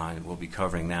 and we'll be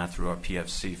covering that through our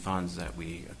PFC funds that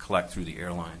we collect through the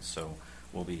airlines. So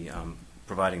we'll be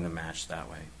providing the match that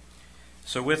way.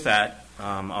 So with that,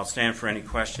 I'll stand for any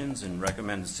questions and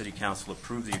recommend the City Council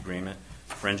approve the agreement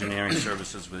for engineering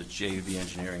services with JUB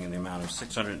Engineering in the amount of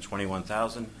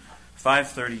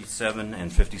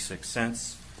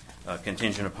 $621,537.56,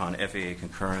 contingent upon FAA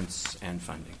concurrence and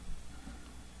funding.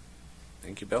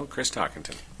 Thank you, Bill. Chris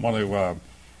Talkington. I want to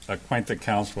acquaint the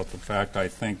council with the fact, I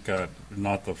think,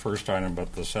 not the first item,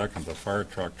 but the second, the fire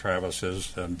truck, Travis,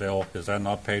 and Bill, is that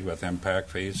not paid with impact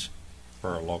fees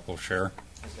for a local share?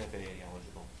 Is FAA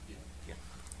eligible? Yeah.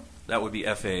 That would be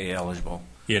FAA eligible.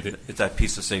 It's that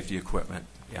piece of safety equipment,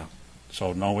 yeah.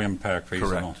 So no impact fees?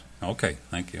 Correct. Okay,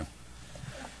 thank you.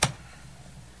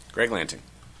 Greg Lanting.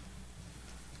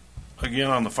 Again,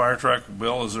 on the fire truck,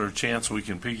 Bill, is there a chance we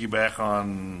can piggyback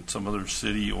on some other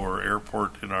city or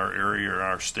airport in our area or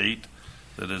our state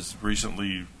that has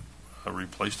recently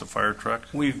replaced a fire truck?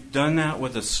 We've done that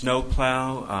with a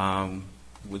snowplow.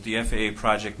 With the FAA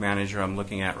project manager I'm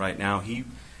looking at right now, he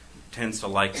tends to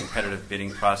like competitive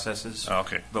bidding processes.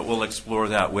 Okay. But we'll explore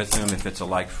that with him if it's a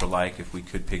like for like, if we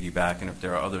could piggyback, and if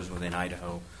there are others within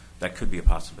Idaho, that could be a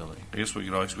possibility. I guess we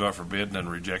could always go out for bid and then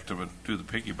reject them and do the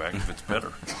piggyback if it's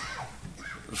better.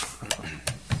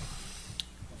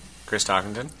 Chris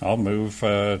Talkington. I'll move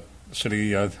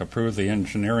City approved the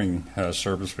engineering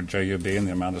service for JUB in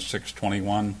the amount of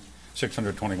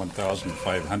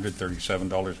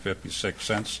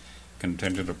 $621,537.56,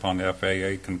 contingent upon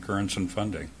FAA concurrence and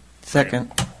funding.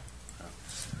 Second.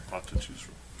 Lot to choose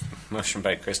from. Motion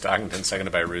by Chris Dockington,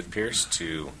 seconded by Ruth Pierce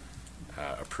to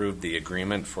approve the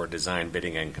agreement for design,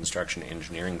 bidding, and construction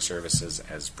engineering services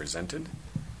as presented.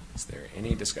 Is there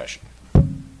any discussion?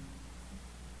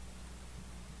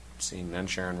 Seeing none,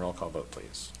 Sharon, roll call vote,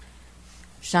 please.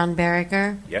 Sean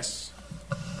Berriger, Yes?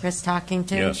 Chris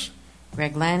Talkington. Yes.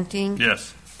 Greg Lanting.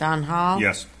 Yes. Don Hall.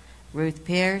 Yes. Ruth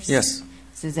Pierce. Yes.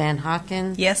 Suzanne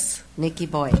Hawkins. Yes. Nikki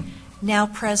Boyd. Now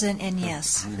present and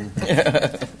yes.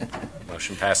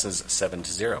 Motion passes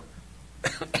 7-0.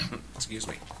 Excuse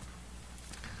me.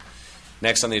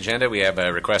 Next on the agenda, we have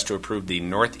a request to approve the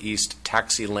Northeast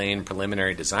Taxi Lane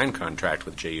preliminary design contract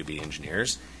with JUB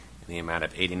Engineers in the amount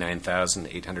of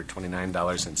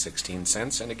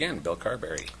 $89,829.16. And again, Bill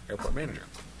Carberry, Airport Manager.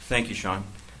 Thank you, Sean.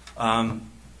 When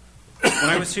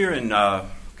I was here in, it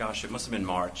must have been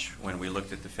March, when we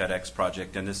looked at the FedEx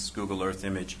project, and this Google Earth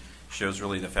image shows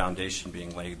really the foundation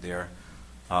being laid there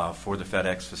for the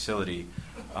FedEx facility.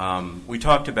 We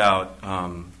talked about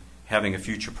having a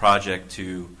future project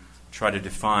to try to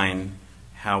define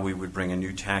how we would bring a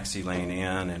new taxi lane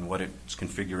in and what its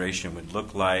configuration would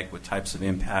look like, what types of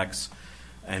impacts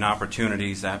and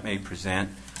opportunities that may present.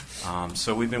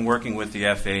 So we've been working with the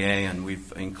FAA, and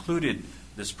we've included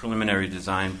this preliminary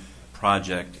design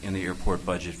project in the airport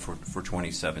budget for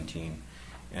 2017,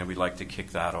 and we'd like to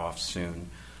kick that off soon.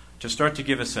 To start to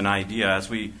give us an idea,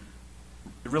 as it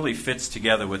really fits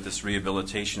together with this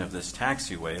rehabilitation of this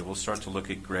taxiway, we'll start to look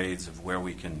at grades of where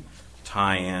we can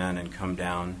tie in and come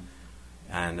down,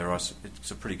 and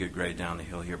it's a pretty good grade down the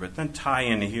hill here, but then tie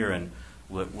in here, and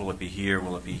will it be here,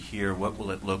 will it be here, what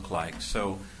will it look like?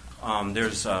 So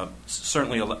there's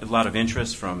certainly a lot of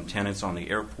interest from tenants on the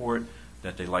airport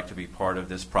that they'd like to be part of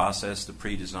this process. The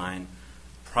pre-design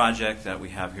project that we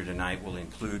have here tonight will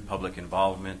include public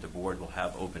involvement. The board will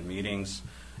have open meetings.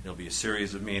 There'll be a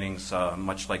series of meetings,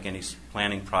 much like any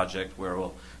planning project, where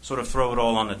we'll sort of throw it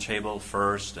all on the table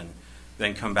first and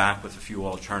then come back with a few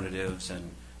alternatives,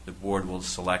 and the board will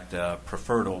select a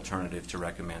preferred alternative to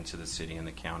recommend to the city and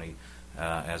the county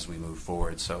as we move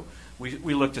forward. So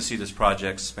we look to see this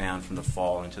project span from the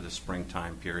fall into the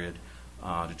springtime period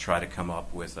to try to come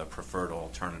up with a preferred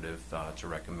alternative to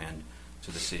recommend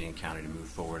to the city and county to move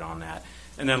forward on that,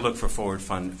 and then look for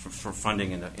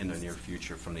funding in the near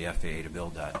future from the FAA to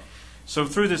build that. So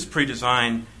through this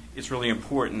pre-design, it's really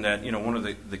important that one of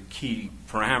the key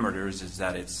parameters is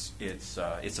that it's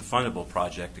a fundable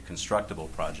project, a constructible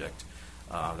project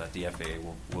that the FAA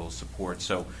will support.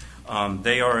 So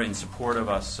they are in support of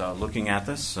us looking at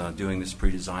this, doing this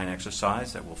pre-design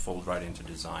exercise that will fold right into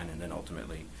design and then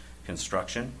ultimately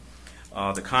construction.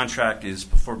 The contract is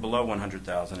for below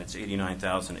 $100,000. It's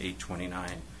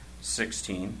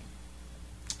 $89,829.16.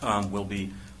 Will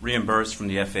be reimbursed from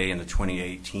the FAA in the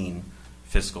 2018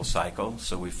 fiscal cycle.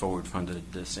 So we forward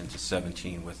funded this into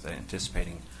 17 with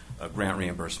anticipating a grant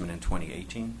reimbursement in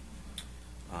 2018.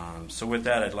 So with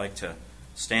that, I'd like to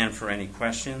stand for any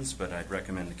questions, but I'd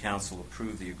recommend the council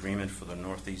approve the agreement for the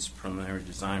Northeast preliminary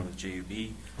design with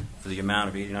JUB for the amount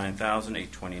of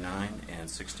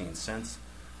 $89,829.16.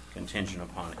 contingent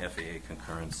upon FAA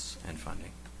concurrence and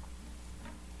funding.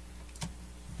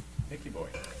 Nikki Boyd.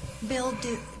 Bill,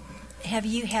 have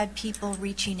you had people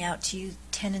reaching out to you,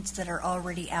 tenants that are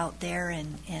already out there,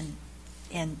 and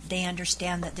they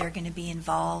understand that they're going to be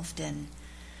involved? And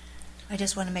I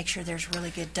just want to make sure there's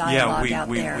really good dialogue out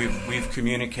there. We've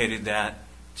communicated that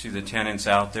to the tenants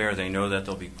out there. They know that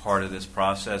they'll be part of this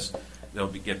process. They'll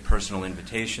get personal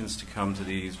invitations to come to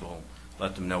these. We'll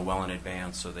let them know well in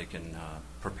advance so they can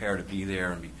prepare to be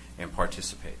there and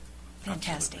participate.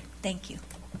 Fantastic. Absolutely. Thank you.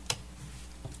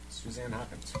 Suzanne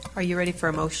Hawkins. Are you ready for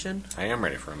a motion? I am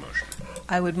ready for a motion.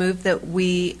 I would move that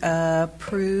we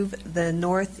approve the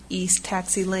Northeast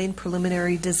Taxi Lane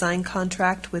preliminary design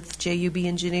contract with JUB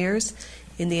Engineers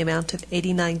in the amount of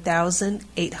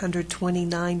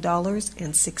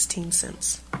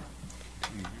 $89,829.16.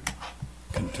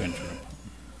 Contingent.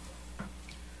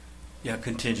 Yeah,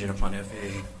 contingent upon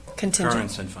FAA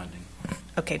concurrence and funding.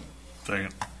 Okay.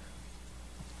 Second.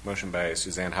 Motion by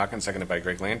Suzanne Hawkins, seconded by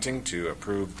Greg Lanting to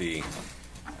approve the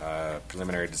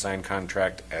preliminary design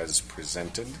contract as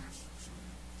presented.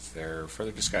 Is there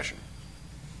further discussion?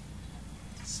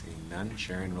 Seeing none,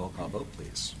 Sharon, roll call vote,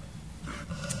 please.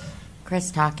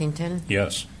 Chris Talkington.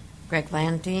 Yes. Greg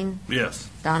Lanting. Yes.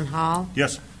 Don Hall.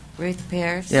 Yes. Ruth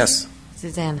Pierce. Yes.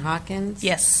 Suzanne Hawkins.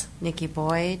 Yes. Nikki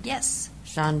Boyd. Yes.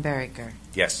 Sean Berriger.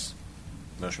 Yes.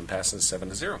 Motion passes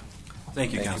 7-0.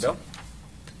 Thank you, Thank Council. you, Bill.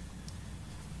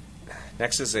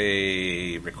 Next is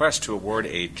a request to award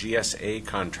a GSA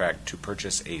contract to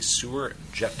purchase a sewer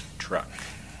jet truck.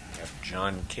 We have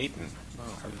John Caton,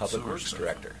 our Public sewer Works stuff.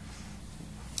 Director.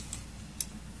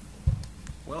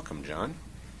 Welcome, John.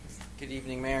 Good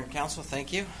evening, Mayor and Council.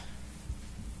 Thank you.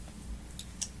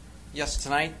 Yes,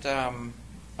 tonight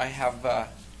I have a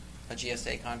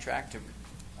GSA contract to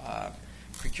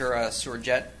procure a sewer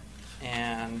jet,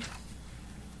 and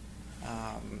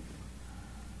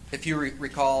if you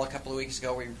recall, a couple of weeks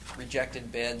ago we rejected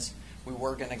bids. We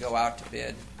were going to go out to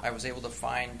bid. I was able to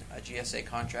find a GSA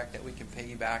contract that we could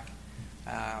piggyback,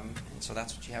 and so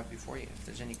that's what you have before you. If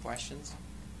there's any questions.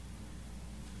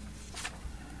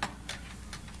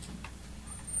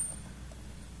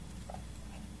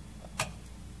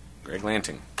 Greg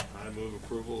Lanting. I move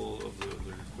approval of the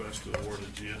request to award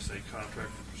a GSA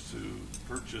contract to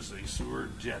purchase a sewer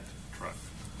jet truck.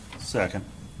 Second.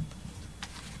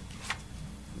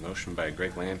 Motion by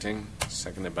Greg Lanting,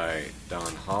 seconded by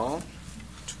Don Hall,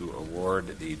 to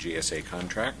award the GSA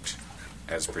contract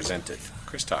as presented.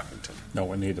 Chris Talkington. No,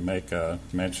 we need to make a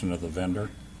mention of the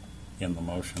vendor in the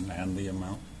motion and the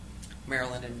amount.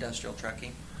 Maryland Industrial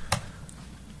Trucking.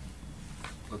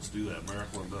 Let's do that.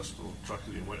 Miracle Industrial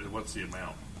Trucking. What's the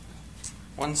amount?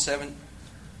 Were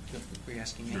you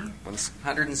asking me? Sure.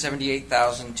 $178,256.29.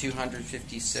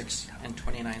 $178,256 and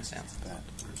 29 cents.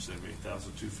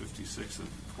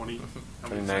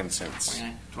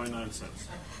 29 cents.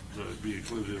 So it'd be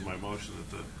included in my motion with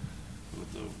the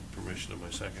permission of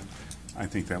my second. I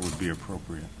think that would be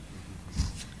appropriate.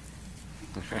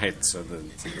 All right, so the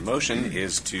motion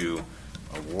is to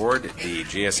award the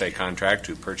GSA contract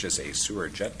to purchase a sewer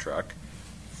jet truck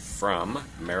from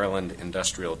Maryland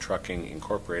Industrial Trucking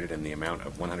Incorporated in the amount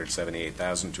of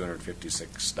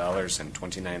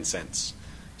 $178,256.29.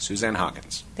 Suzanne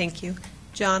Hawkins. Thank you.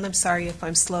 John, I'm sorry if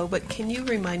I'm slow, but can you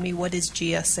remind me what is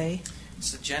GSA?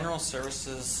 It's the General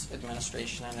Services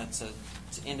Administration, and it's an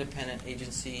independent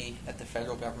agency at the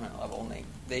federal government level, and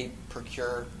they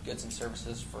procure goods and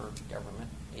services for government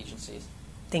agencies.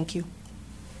 Thank you.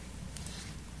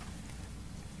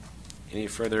 Any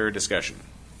further discussion?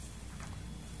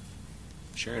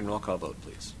 Sharon, roll call vote,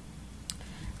 please.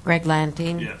 Greg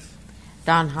Lanting. Yes.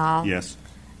 Don Hall. Yes.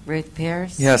 Ruth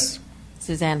Pierce. Yes.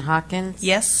 Suzanne Hawkins.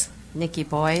 Yes. Nikki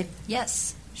Boyd.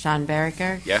 Yes. Sean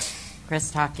Berriger. Yes.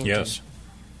 Chris Talkington. Yes.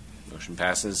 Motion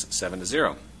passes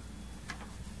 7-0.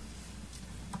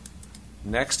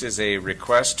 Next is a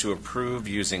request to approve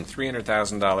using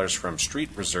 $300,000 from street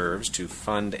reserves to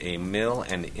fund a mill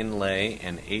and inlay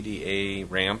and ADA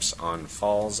ramps on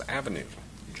Falls Avenue.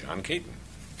 John Caton.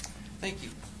 Thank you.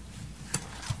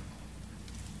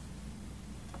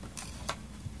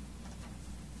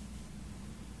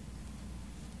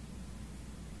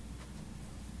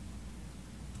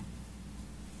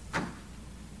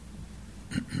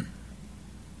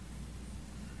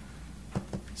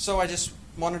 So I just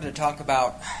wanted to talk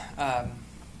about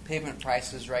pavement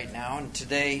prices right now, and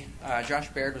today Josh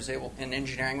Baird in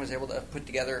engineering was able to put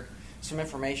together some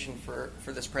information for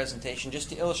this presentation just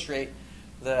to illustrate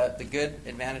the good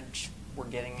advantage we're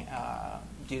getting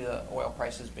due to oil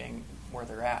prices being where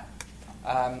they're at.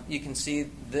 You can see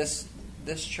this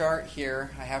chart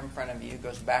here I have in front of you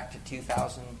goes back to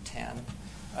 2010.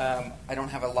 I don't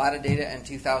have a lot of data in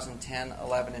 2010,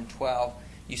 11, and 12.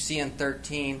 You see in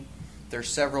 13 there's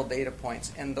several data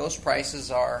points, and those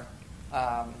prices are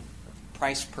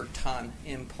price per ton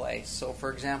in place. So,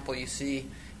 for example, you see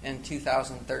in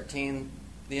 2013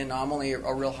 the anomaly,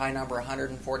 a real high number,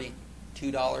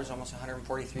 $142, almost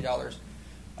 $143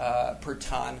 per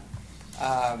ton.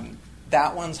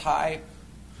 That one's high.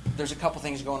 There's a couple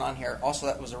things going on here. Also,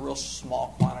 that was a real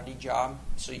small quantity job,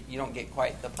 so you don't get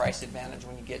quite the price advantage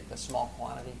when you get the small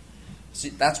quantity. So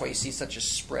that's why you see such a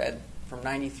spread from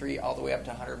 93 all the way up to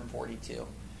 142 in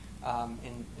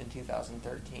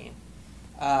 2013.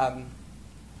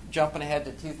 Jumping ahead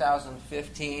to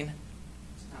 2015, it's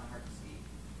kind of hard to see.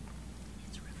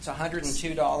 It's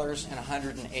 $102 and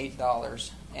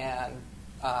 $108, and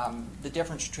the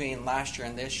difference between last year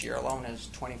and this year alone is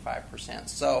 25%.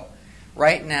 So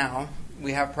right now,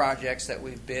 we have projects that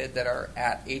we've bid that are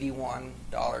at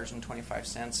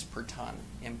 $81.25 per ton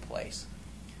in place.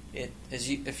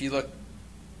 If you look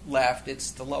left,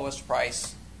 it's the lowest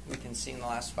price we can see in the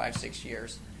last 5-6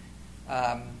 years.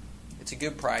 It's a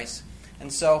good price.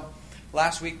 And so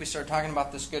last week we started talking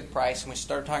about this good price, and we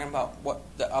started talking about what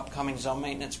the upcoming zone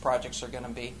maintenance projects are going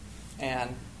to be.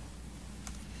 And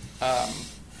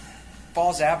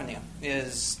Falls Avenue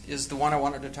is the one I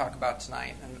wanted to talk about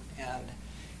tonight. And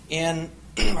in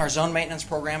our zone maintenance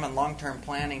program and long-term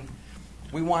planning,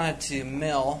 we wanted to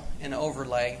mill and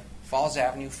overlay Falls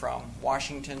Avenue from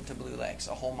Washington to Blue Lakes,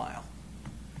 a whole mile.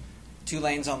 2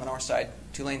 lanes on the north side,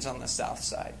 2 lanes on the south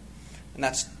side. And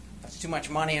that's too much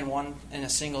money in a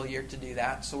single year to do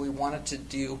that. So we wanted to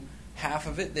do half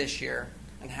of it this year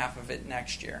and half of it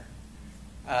next year.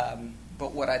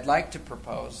 But what I'd like to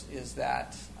propose is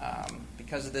that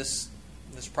because of this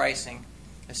pricing,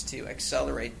 is to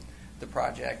accelerate the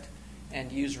project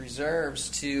and use reserves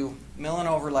to mill and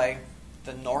overlay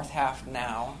the north half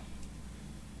now,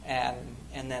 and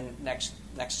then next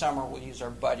summer we'll use our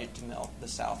budget to mill the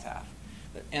south half.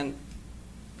 And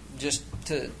just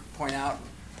to point out,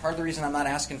 part of the reason I'm not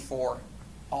asking for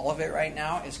all of it right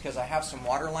now is because I have some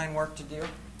water line work to do.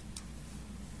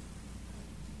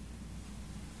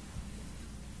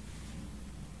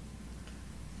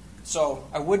 So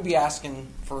I would be asking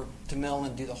to mill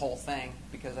and do the whole thing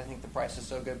because I think the price is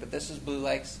so good. But this is Blue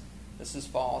Lakes, this is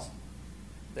Falls,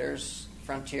 there's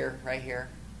Frontier right here.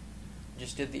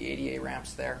 Just did the ADA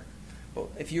ramps there. But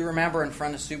if you remember, in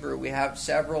front of Subaru, we have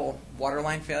several water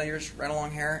line failures right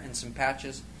along here and some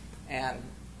patches, and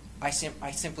I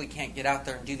simply can't get out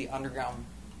there and do the underground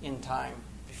in time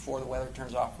before the weather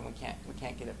turns off and we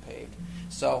can't get it paved.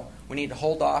 So we need to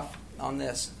hold off on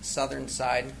this southern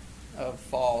side of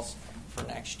Falls for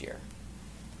next year.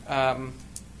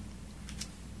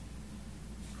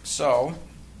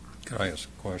 Could I ask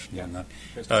a question on that?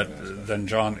 Then,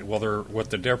 John, with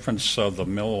the difference of the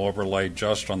mill overlay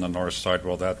just on the north side,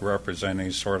 will that represent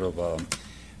any sort of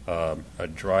a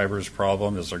driver's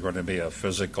problem? Is there going to be a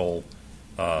physical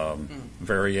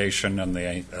variation in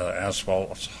the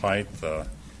asphalt height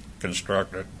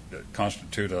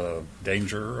constitute a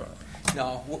danger?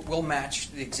 No, we'll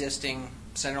match the existing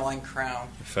centerline crown.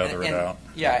 Feather it out.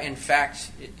 Yeah, in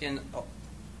fact, in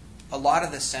a lot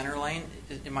of the center lane,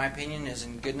 in my opinion, is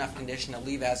in good enough condition to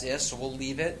leave as is, so we'll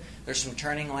leave it. There's some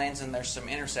turning lanes and there's some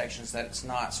intersections that it's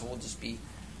not, so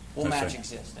we'll match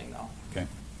existing though. Okay.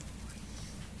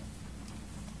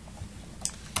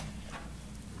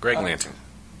 Greg Lansing.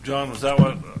 John, was that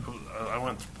what I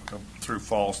went through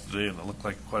Falls today, and it looked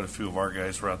like quite a few of our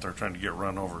guys were out there trying to get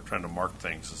run over, trying to mark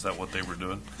things. Is that what they were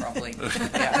doing? Probably.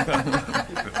 Yeah.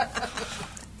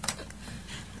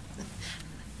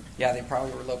 Yeah, they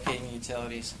probably were locating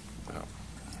utilities. Yeah.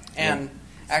 And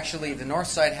actually, the north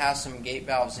side has some gate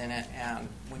valves in it, and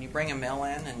when you bring a mill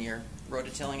in and you're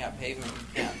rototilling out pavement,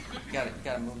 you got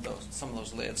to move some of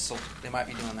those lids. So they might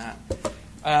be doing that.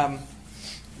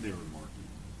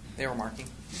 They were marking.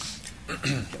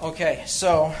 Okay,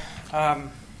 so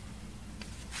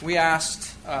we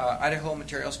asked Idaho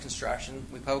Materials Construction.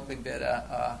 We publicly bid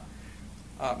a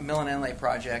mill and inlay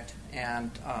project,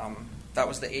 and that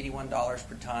was the $81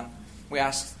 per ton. We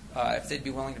asked if they'd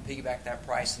be willing to piggyback that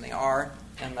price, and they are,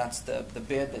 and that's the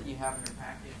bid that you have in your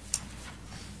package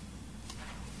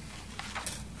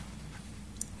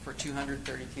for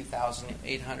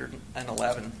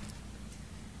 $232,811.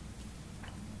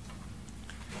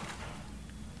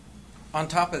 On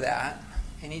top of that,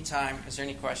 anytime, is there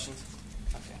any questions?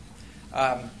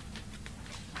 Okay.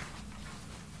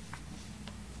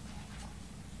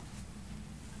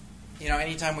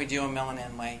 Anytime we do a mill and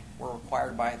inlay, we're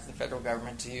required by the federal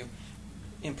government to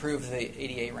improve the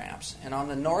ADA ramps. And on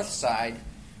the north side,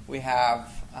 we have,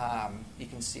 you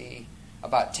can see,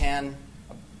 about 10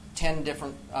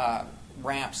 different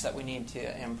ramps that we need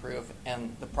to improve.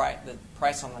 And the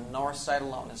price on the north side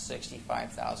alone is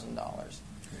 $65,000.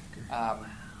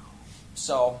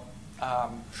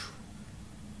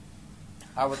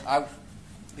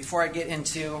 Before I get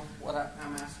into what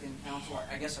I'm asking council,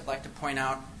 I guess I'd like to point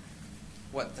out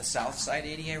what the south side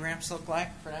ADA ramps look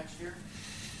like for next year.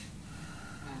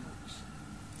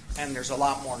 And there's a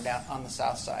lot more down on the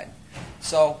south side.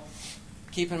 So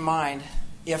keep in mind,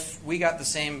 if we got the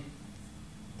same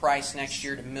price next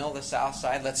year to mill the south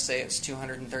side, let's say it's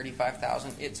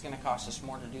 $235,000, it's going to cost us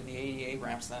more to do the ADA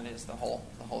ramps than it is the whole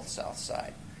south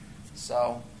side.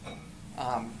 So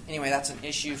anyway, that's an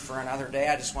issue for another day.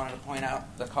 I just wanted to point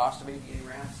out the cost of ADA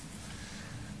ramps.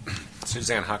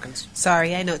 Suzanne Hawkins.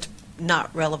 Sorry, I know it's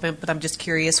not relevant, but I'm just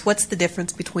curious. What's the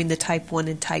difference between the Type 1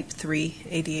 and Type 3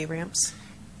 ADA ramps?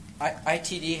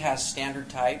 ITD has standard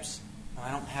types.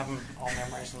 I don't have them all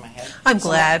memorized in my head. I'm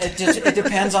glad. It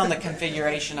depends on the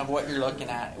configuration of what you're looking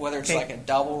at, whether it's like a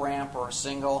double ramp or a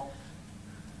single.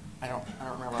 I don't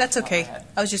remember. That's okay.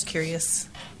 I was just curious.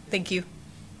 Thank you.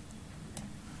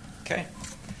 Okay.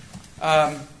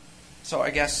 So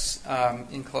I guess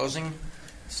in closing,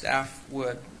 staff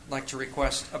would like to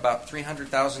request about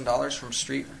 $300,000 from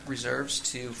street reserves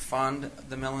to fund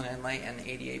the mill and inlay and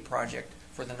ADA project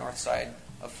for the north side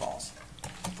of Falls,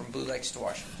 from Blue Lakes to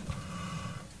Washington.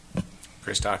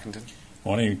 Chris Stockington.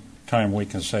 Well, any time we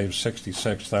can save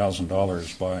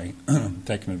 $66,000 by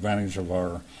taking advantage of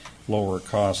our lower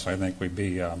costs, I think we'd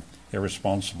be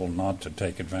irresponsible not to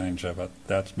take advantage of it.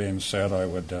 That being said, I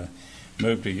would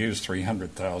move to use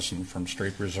 $300,000 from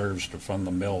street reserves to fund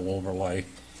the mill overlay,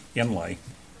 inlay,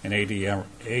 and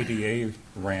ADA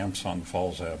ramps on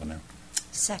Falls Avenue.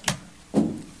 Second.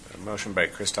 A motion by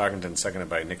Chris Stockington, seconded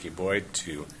by Nikki Boyd,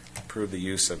 to approve the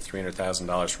use of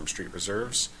 $300,000 from street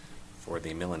reserves for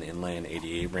the mill and inlay and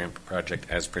ADA ramp project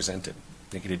as presented.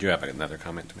 Nikki, did you have another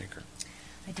comment to make? Or?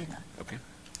 I did not. Okay.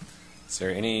 Is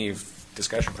there any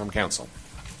discussion from council?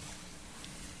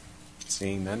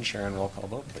 Seeing none, Sharon, roll call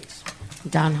vote, please.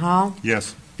 Don Hall.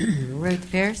 Yes. Ruth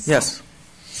Pierce. Yes.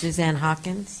 Suzanne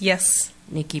Hawkins. Yes.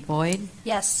 Nikki Boyd.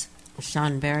 Yes.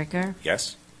 Sean Berricker.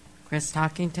 Yes. Chris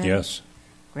Talkington. Yes.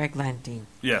 Greg Lanting.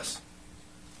 Yes.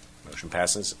 Motion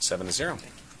passes 7-0.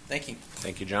 Thank you.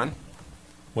 Thank you, John.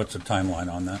 What's the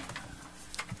timeline on that?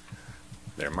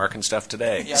 They're marking stuff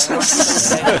today. Yeah,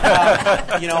 first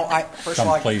of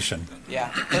all, Completion.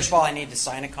 First of all, I need to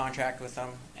sign a contract with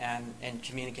them and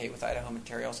communicate with Idaho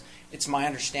Materials. It's my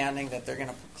understanding that they're going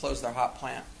to close their hot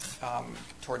plant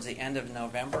towards the end of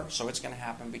November, so it's going to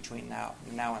happen between now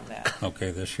and then.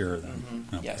 Okay, this year then.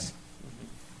 Mm-hmm. Okay. Yes.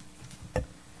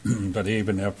 But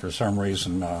even if for some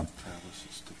reason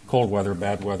cold weather,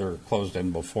 bad weather closed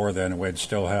in before then, we'd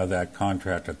still have that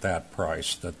contract at that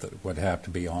price that would have to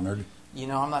be honored.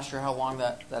 I'm not sure how long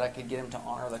that I could get them to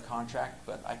honor the contract,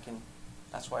 but I can.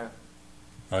 That's why.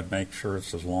 I'd make sure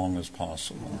it's as long as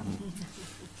possible.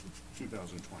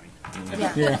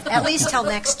 2020. Yeah. At least till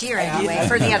next year anyway,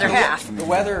 for the other half. The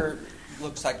weather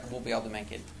looks like we'll be able to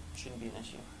make it. Shouldn't be an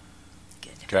issue.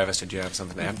 Travis, did you have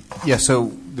something to add? Yeah,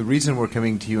 so the reason we're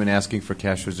coming to you and asking for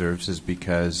cash reserves is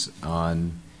because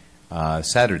on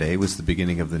Saturday was the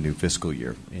beginning of the new fiscal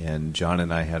year, and John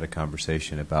and I had a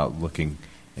conversation about looking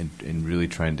and really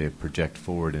trying to project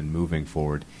forward and moving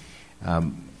forward.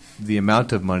 The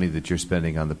amount of money that you're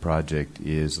spending on the project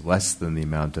is less than the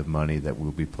amount of money that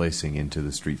we'll be placing into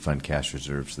the street fund cash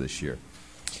reserves this year.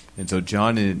 And so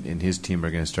John and his team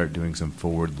are going to start doing some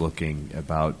forward-looking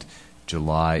about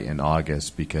July and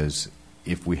August, because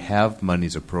if we have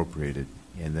monies appropriated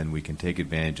and then we can take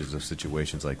advantages of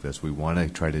situations like this, we want to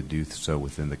try to do so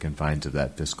within the confines of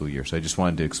that fiscal year. So I just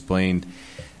wanted to explain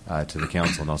to the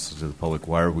council and also to the public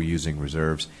why are we using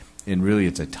reserves. And really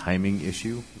it's a timing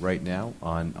issue right now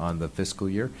on the fiscal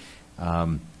year.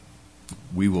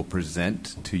 We will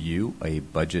present to you a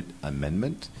budget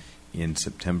amendment in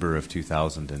September of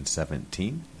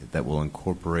 2017 that will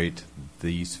incorporate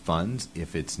these funds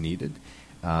if it's needed.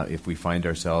 If we find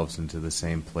ourselves into the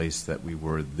same place that we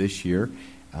were this year,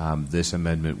 this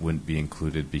amendment wouldn't be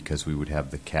included because we would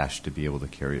have the cash to be able to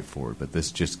carry it forward. But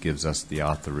this just gives us the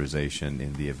authorization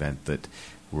in the event that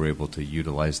we're able to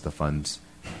utilize the funds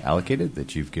allocated,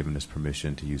 that you've given us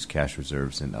permission to use cash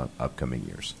reserves in upcoming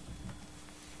years.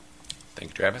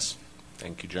 Thank you, Travis.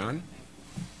 Thank you, John.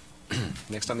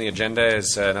 Next on the agenda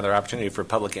is another opportunity for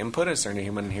public input. Is there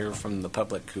anyone here from the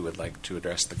public who would like to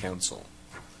address the council?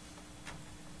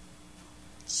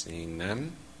 Seeing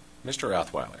none. Mr.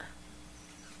 Rothweiler.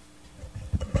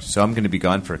 So I'm going to be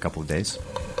gone for a couple of days,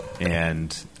 and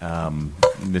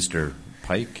Mr.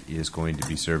 Pike is going to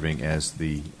be serving as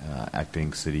the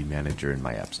acting city manager in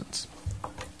my absence.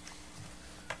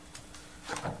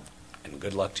 And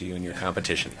good luck to you in your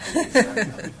competition.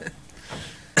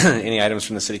 Any items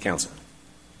from the City Council?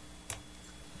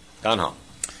 Don Hall.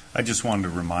 I just wanted to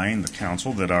remind the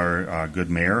council that our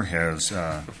good mayor has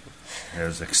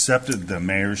accepted the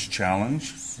mayor's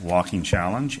challenge, walking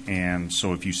challenge, and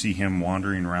so if you see him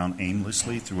wandering around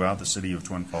aimlessly throughout the city of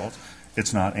Twin Falls,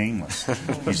 it's not aimless.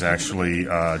 He's actually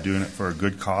doing it for a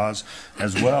good cause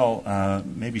as well.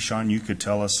 Maybe, Sean, you could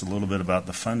tell us a little bit about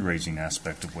the fundraising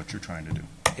aspect of what you're trying to do.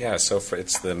 Yeah, so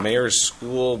it's the Mayor's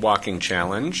School Walking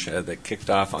Challenge that kicked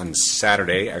off on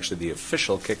Saturday. Actually, the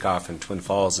official kickoff in Twin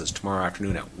Falls is tomorrow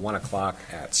afternoon at 1 o'clock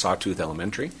at Sawtooth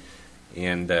Elementary.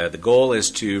 And the goal is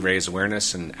to raise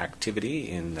awareness and activity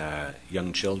in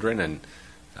young children and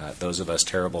those of us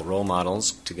terrible role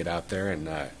models to get out there and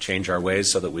change our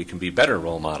ways so that we can be better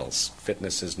role models.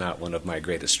 Fitness is not one of my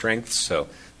greatest strengths, so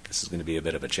this is going to be a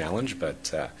bit of a challenge,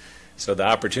 but so the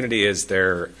opportunity is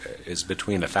there is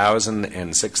between $1,000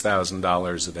 and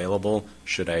 $6,000 available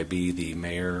should I be the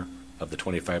mayor of the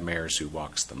 25 mayors who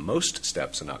walks the most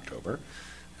steps in October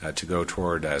to go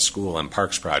toward school and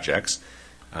parks projects.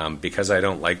 Because I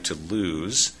don't like to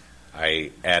lose,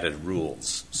 I added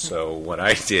rules. So what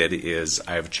I did is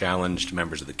I've challenged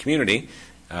members of the community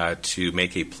to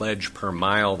make a pledge per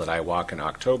mile that I walk in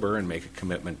October and make a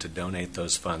commitment to donate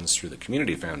those funds through the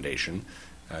Community Foundation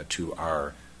to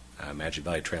our Magic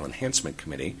Valley Trail Enhancement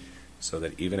Committee, so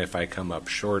that even if I come up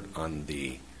short on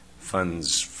the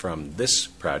funds from this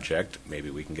project, maybe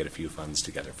we can get a few funds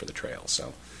together for the trail.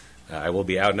 So I will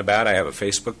be out and about. I have a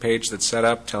Facebook page that's set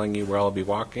up telling you where I'll be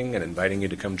walking and inviting you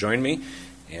to come join me.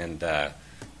 And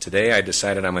today I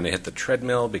decided I'm going to hit the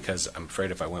treadmill because I'm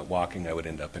afraid if I went walking I would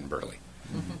end up in Burley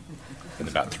in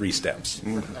about 3 steps.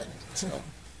 So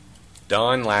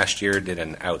Don last year did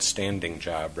an outstanding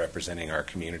job representing our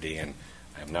community, and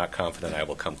I'm not confident I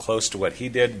will come close to what he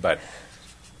did, but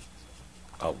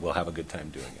we'll have a good time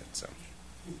doing it. So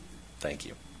thank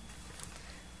you.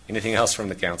 Anything else from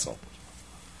the council?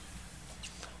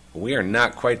 We are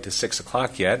not quite to 6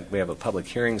 o'clock yet. We have a public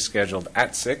hearing scheduled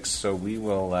at 6, so we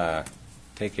will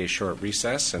take a short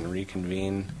recess and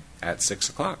reconvene at 6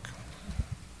 o'clock.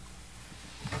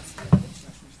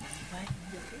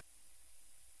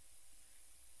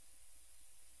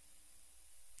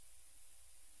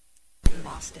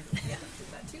 Boston. Yeah,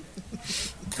 that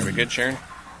too. Are we good, Sharon?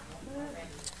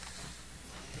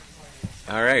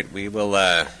 All right, we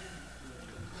will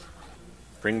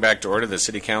bring back to order the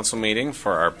City Council meeting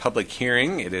for our public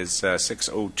hearing. It is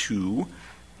 6:02,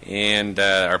 and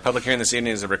our public hearing this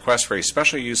evening is a request for a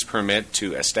special use permit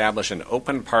to establish an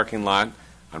open parking lot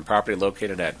on property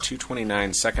located at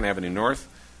 229 2nd Avenue North,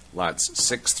 lots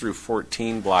 6 through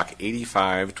 14, Block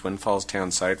 85, Twin Falls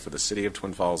Town Site for the City of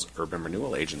Twin Falls Urban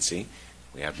Renewal Agency.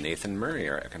 We have Nathan Murray,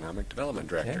 our Economic Development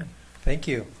Director. Thank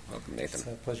you. Welcome, Nathan. It's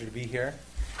a pleasure to be here.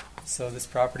 So this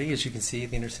property, as you can see,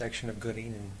 the intersection of Gooding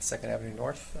and 2nd Avenue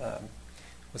North,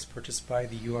 was purchased by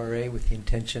the URA with the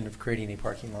intention of creating a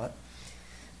parking lot,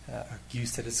 a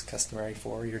use that is customary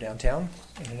for your downtown,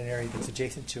 in an area that's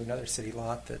adjacent to another city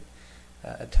lot that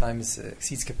at times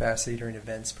exceeds capacity during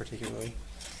events particularly.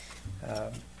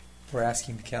 We're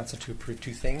asking the council to approve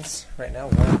 2 things right now.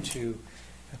 One, to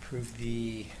approve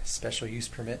the special use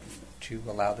permit to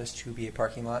allow this to be a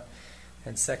parking lot,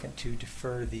 and second, to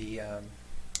defer the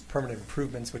permanent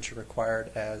improvements which are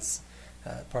required as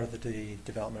part of the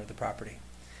development of the property.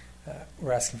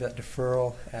 We're asking for that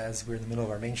deferral as we're in the middle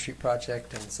of our Main Street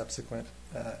project and subsequent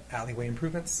alleyway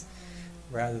improvements.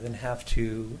 Rather than have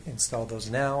to install those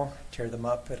now, tear them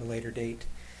up at a later date,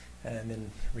 and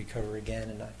then recover again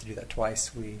and not have to do that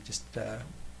twice, we just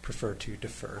prefer to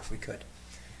defer if we could.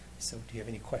 So do you have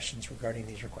any questions regarding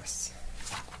these requests?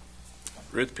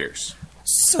 Ruth Pierce.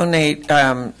 So Nate,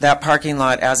 that parking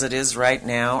lot as it is right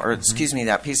now, or excuse me,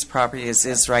 that piece of property as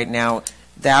is right now,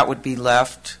 that would be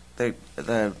left,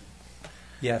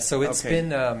 Yeah, so it's Okay.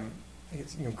 been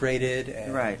it's, graded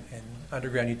and, Right. and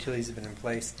underground utilities have been in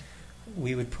place.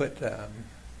 We would put, I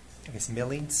guess,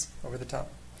 millings over the top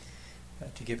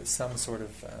to give it some sort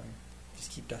of,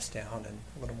 just keep dust down and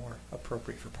a little more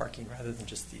appropriate for parking rather than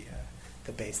just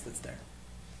the base that's there.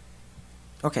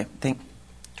 Okay, thank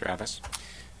Travis.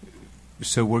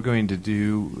 So we're going to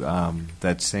do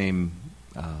that same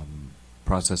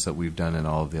process that we've done in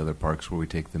all of the other parks, where we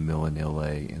take the mill and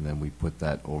inlay and then we put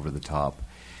that over the top.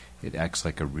 It acts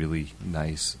like a really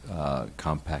nice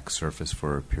compact surface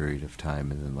for a period of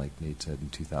time, and then, like Nate said, in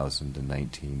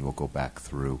 2019 we'll go back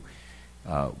through,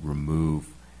 remove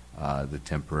the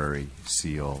temporary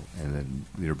seal, and then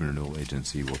the Urban Renewal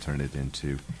Agency will turn it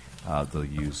into, they'll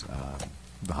use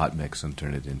the hot mix and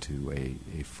turn it into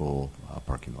a full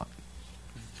parking lot.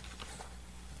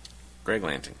 Greg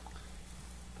Lanting.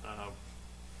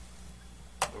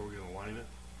 Are we going to line it?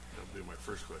 That'll be my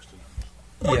first question.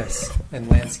 Yes, and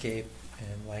landscape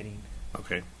and lighting.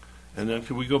 Okay. And then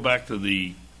can we go back to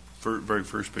the very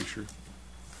first picture?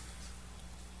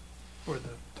 Or the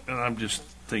And I'm just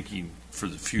thinking for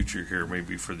the future here,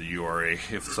 maybe for the URA,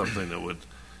 if something that would,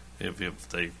 if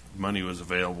the money was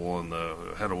available and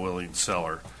had a willing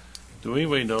seller, do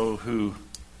anybody know who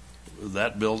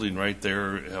that building right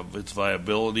there, of its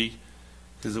viability?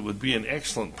 Because it would be an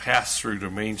excellent pass through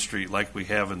to Main Street like we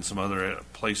have in some other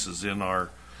places in our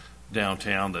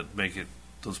downtown that make it,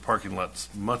 those parking lots,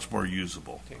 much more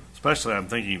usable. Especially I'm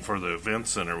thinking for the event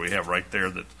center we have right there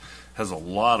that has a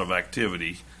lot of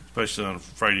activity, especially on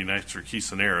Friday nights or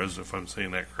quinceaneras, if I'm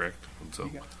saying that correct. And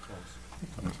so,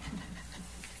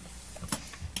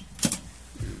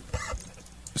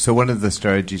 So one of the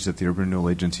strategies that the Urban Renewal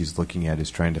Agency is looking at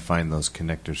is trying to find those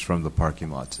connectors from the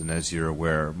parking lots. And as you're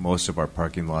aware, most of our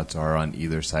parking lots are on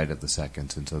either side of the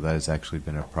seconds, and so that has actually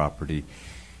been a property,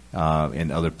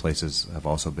 and other places have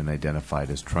also been identified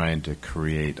as trying to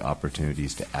create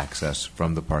opportunities to access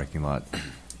from the parking lot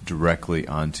directly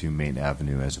onto Main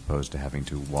Avenue, as opposed to having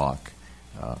to walk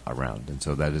around. And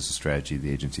so that is a strategy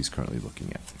the agency is currently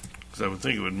looking at. Because I would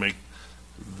think it would make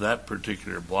that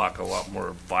particular block a lot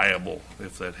more viable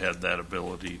if that had that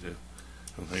ability to.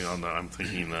 I'm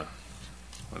thinking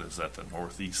what is that, the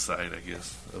northeast side, I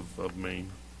guess, of Maine.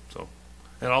 So,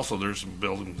 and also there's some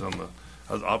buildings on the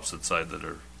opposite side that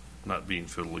are not being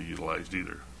fully utilized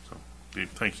either. So, Dave,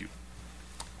 thank you.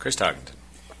 Chris Toggington.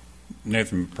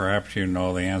 Nathan, perhaps you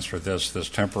know the answer to this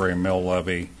temporary mill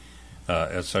levy,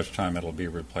 at such time it'll be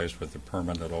replaced with the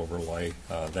permanent overlay,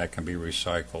 that can be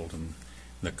recycled and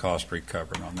the cost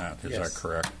recovered on that. Is Yes. that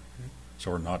correct? Mm-hmm.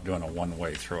 So we're not doing a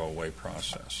one-way throwaway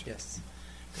process. Yes.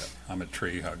 Good. I'm a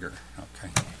tree hugger.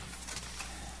 Okay.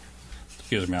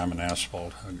 Excuse me, I'm an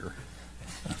asphalt hugger.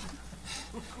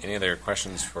 Any other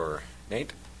questions for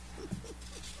Nate?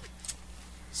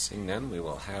 Seeing none, we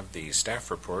will have the staff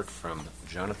report from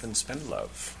Jonathan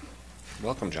Spendlove.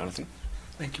 Welcome, Jonathan.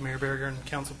 Thank you, Mayor Berger and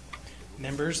council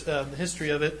members. The history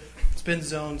of it, it's been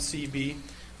zoned CB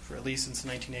for at least since the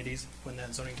 1980s when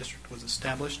that zoning district was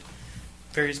established.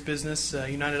 Various business,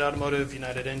 United Automotive,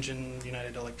 United Engine,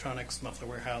 United Electronics, Muffler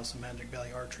Warehouse, and Magic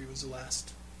Valley Archery was the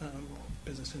last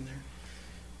business in there.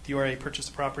 The URA purchased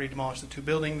the property, demolished the 2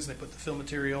 buildings, they put the fill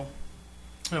material.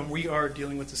 We are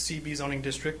dealing with the CB zoning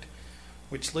district,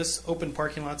 which lists open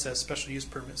parking lots as special use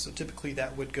permits. So typically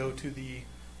that would go to the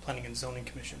Planning and Zoning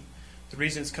Commission. The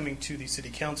reason it's coming to the City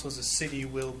Council is the city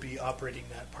will be operating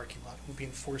that parking lot. We'll be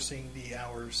enforcing the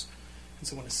hours. And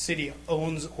so when a city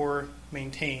owns or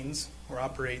maintains or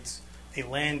operates a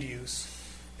land use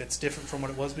that's different from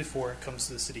what it was before, it comes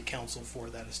to the City Council for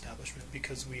that establishment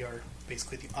because we are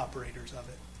basically the operators of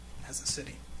it as a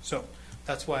city. So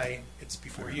that's why it's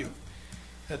before you.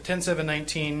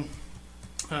 10719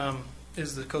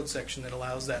 is the code section that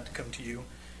allows that to come to you.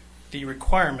 The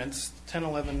requirements,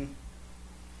 1011,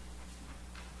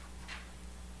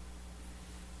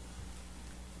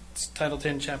 it's Title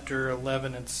 10, Chapter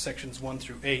 11, and sections 1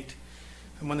 through 8.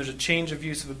 And when there's a change of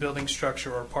use of a building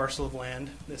structure or a parcel of land,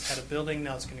 this had a building,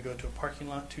 now it's going to go to a parking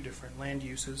lot, 2 different land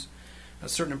uses.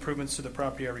 Certain improvements to the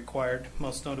property are required,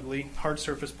 most notably hard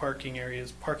surface parking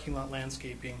areas, parking lot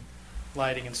landscaping,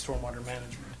 lighting, and stormwater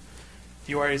management.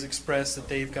 The URA has expressed that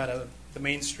they've got the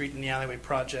Main Street and the alleyway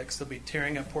projects. They'll be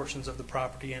tearing up portions of the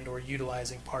property and or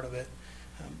utilizing part of it.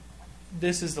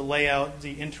 This is the layout,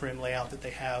 the interim layout that they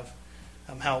have,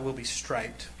 how it will be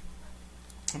striped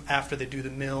after they do the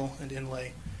mill and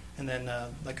inlay, and then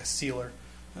like a sealer.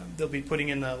 They'll be putting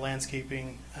in the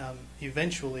landscaping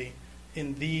eventually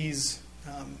in these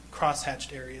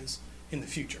cross-hatched areas in the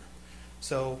future.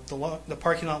 So the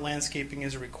parking lot landscaping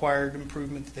is a required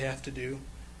improvement that they have to do.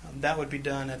 That would be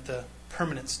done at the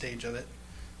permanent stage of it.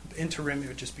 The interim, it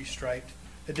would just be striped.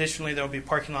 Additionally, there will be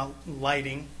parking lot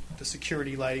lighting, the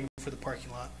security lighting for the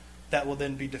parking lot. That will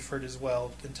then be deferred as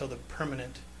well until the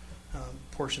permanent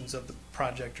portions of the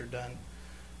project are done,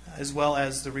 as well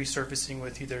as the resurfacing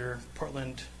with either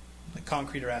Portland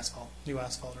concrete or asphalt, new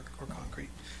asphalt or concrete.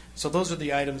 So those are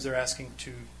the items they're asking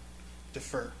to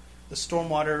defer. The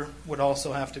stormwater would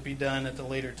also have to be done at the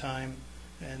later time,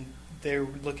 and they're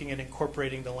looking at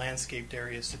incorporating the landscaped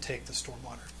areas to take the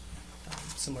stormwater,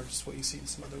 similar to what you see in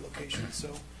some other locations. So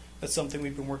that's something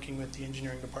we've been working with the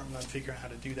engineering department on figuring out how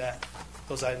to do that.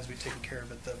 Those items will be taken care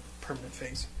of at the permanent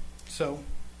phase. So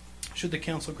should the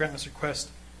council grant this request,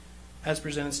 as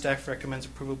presented, staff recommends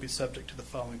approval be subject to the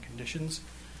following conditions.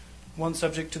 1,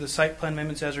 subject to the site plan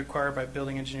amendments as required by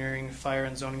building, engineering, fire,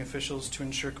 and zoning officials to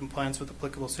ensure compliance with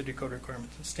applicable city code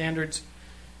requirements and standards.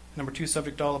 2,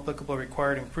 subject to all applicable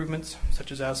required improvements,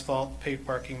 such as asphalt, paved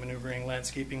parking, maneuvering,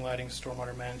 landscaping, lighting,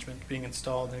 stormwater management, being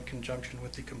installed in conjunction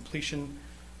with the completion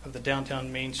of the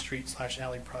downtown Main Street /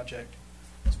 alley project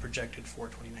as projected for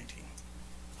 2019.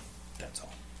 That's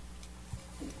all.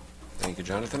 Thank you,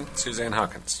 Jonathan. Suzanne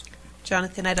Hawkins.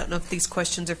 Jonathan, I don't know if these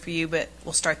questions are for you, but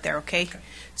we'll start there, okay?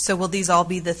 So will these all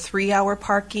be the 3-hour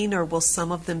parking, or will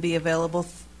some of them be available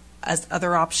as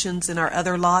other options in our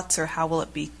other lots, or how will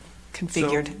it be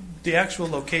configured? So the actual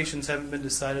locations haven't been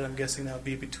decided. I'm guessing that would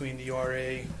be between the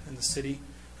URA and the city.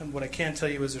 And what I can tell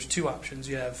you is there's 2 options.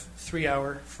 You have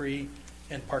 3-hour free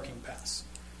and parking pass.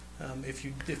 If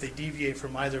they deviate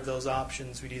from either of those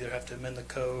options, we'd either have to amend the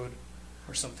code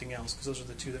or something else, because those are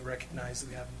the 2 that recognize that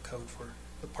we have in the code for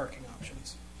the parking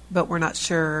options. But we're not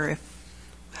sure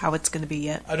how it's going to be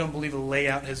yet. I don't believe a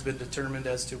layout has been determined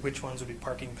as to which ones would be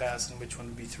parking pass and which one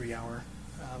would be 3-hour.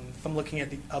 If I'm looking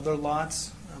at the other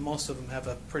lots, most of them have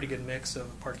a pretty good mix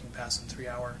of parking pass and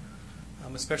 3-hour,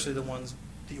 especially the ones,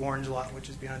 the orange lot, which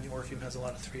is behind the Orpheum, has a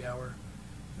lot of 3-hour,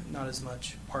 not as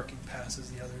much parking pass as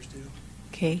the others do.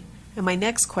 Okay. And my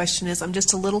next question is, I'm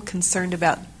just a little concerned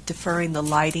about deferring the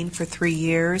lighting for 3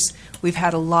 years. We've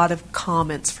had a lot of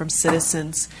comments from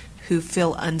citizens who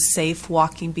feel unsafe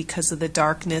walking because of the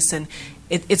darkness, and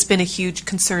it's been a huge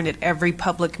concern at every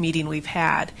public meeting we've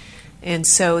had. And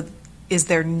so is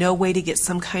there no way to get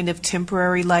some kind of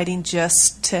temporary lighting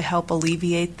just to help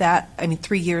alleviate that? I mean,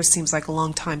 3 years seems like a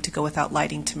long time to go without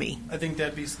lighting to me. I think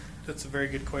that's a very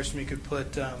good question. We could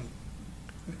put,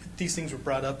 these things were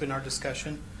brought up in our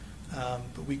discussion,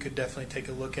 but we could definitely take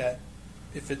a look at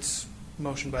if it's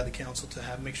motioned by the council to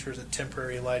make sure there's a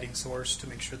temporary lighting source to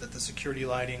make sure that the security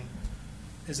lighting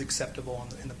is acceptable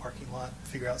in the parking lot.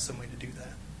 Figure out some way to do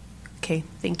that. Okay,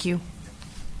 thank you.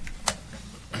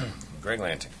 Greg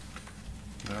Lanting.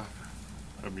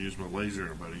 I've used my laser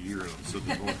in about a year, so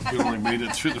we only made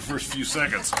it through the first few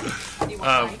seconds.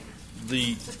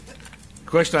 The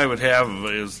question I would have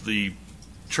is the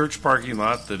church parking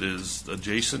lot that is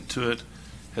adjacent to it.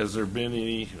 Has there been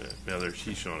any?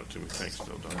 He's showing it to me. Thanks,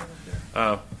 Bill.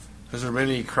 Has there been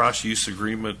any cross-use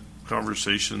agreement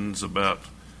conversations about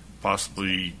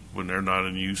possibly when they're not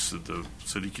in use that the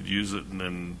city could use it, and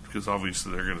then because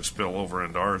obviously they're going to spill over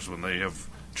into ours when they have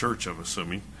church, I'm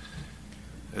assuming.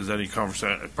 Is that any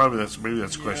conversation? Maybe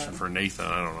that's a question for Nathan.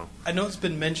 I don't know. I know it's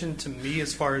been mentioned to me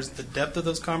as far as the depth of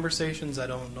those conversations. I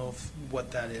don't know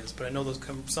what that is, but I know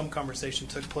some conversation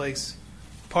took place.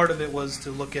 Part of it was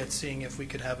to look at seeing if we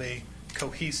could have a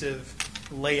cohesive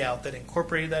layout that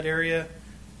incorporated that area.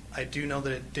 I do know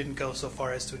that it didn't go so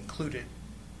far as to include it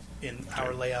in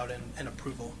our layout and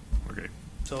approval. Okay.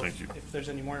 So Thank you. If there's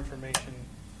any more information,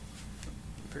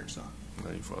 appears not.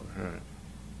 Thank you, Father. All right.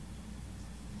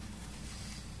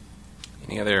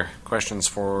 Any other questions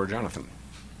for Jonathan?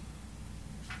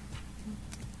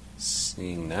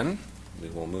 Seeing none, we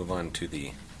will move on to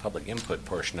the public input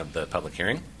portion of the public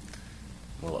hearing.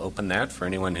 We'll open that for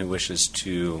anyone who wishes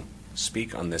to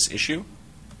speak on this issue.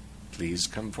 Please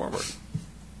come forward.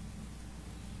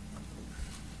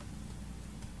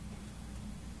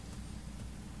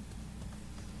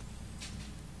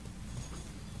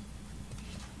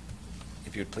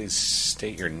 If you would please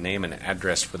state your name and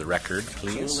address for the record,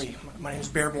 please. Absolutely. My name is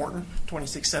Bear Morton,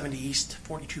 2670 East,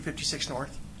 4256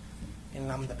 North,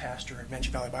 and I'm the pastor at Venture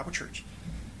Valley Bible Church.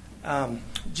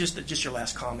 Just your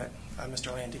last comment,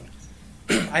 Mr. Landing.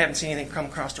 I haven't seen anything come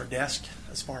across our desk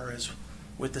as far as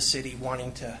with the city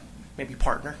wanting to maybe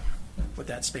partner with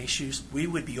that space use. We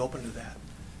would be open to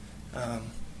that.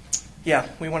 Yeah,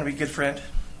 we want to be a good friend,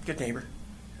 good neighbor.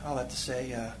 All that to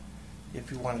say,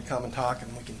 if you want to come and talk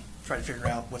and we can try to figure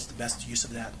out what's the best use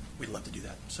of that, we'd love to do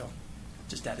that. So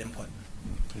just that input.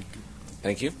 Thank you.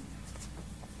 Thank you.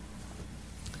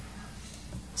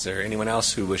 Is there anyone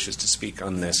else who wishes to speak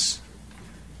on this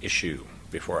issue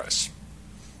before us?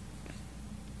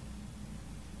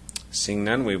 Seeing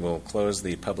none, we will close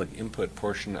the public input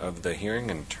portion of the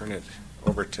hearing and turn it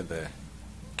over to the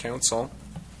council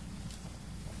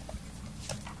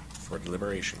for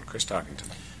deliberation. Chris Talkington.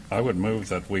 I would move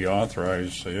that we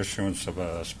authorize the issuance of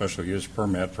a special use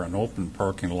permit for an open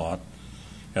parking lot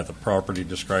at the property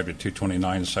described at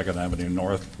 229 2nd Avenue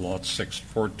North, Lot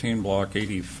 614, Block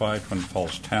 85, Twin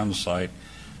Falls Town Site,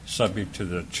 subject to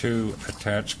the 2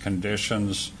 attached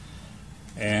conditions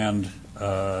and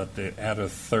to add a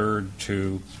third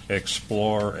to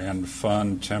explore and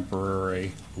fund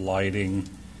temporary lighting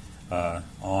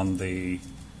on the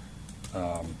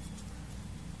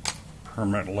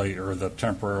permanently or the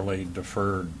temporarily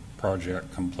deferred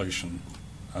project completion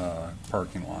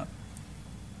parking lot.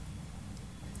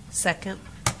 Second.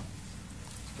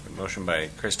 A motion by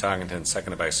Chris Toggington,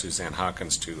 seconded by Suzanne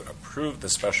Hawkins to approve the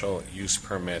special use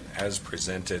permit as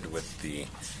presented with the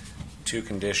 2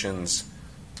 conditions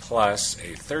plus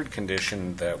a third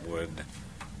condition that would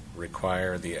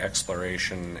require the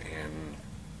exploration and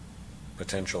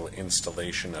potential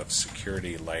installation of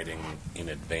security lighting in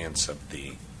advance of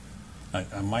the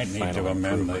I might need to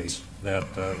amend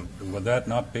that. Would that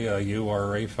not be a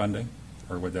URA funding,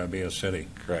 or would that be a city?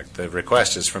 Correct. The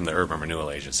request is from the Urban Renewal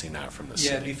Agency, not from the city.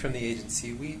 Yeah, it'd be from the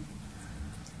agency.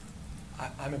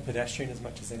 I'm a pedestrian as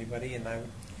much as anybody, and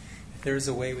if there is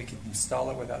a way we could install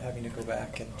it without having to go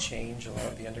back and change a lot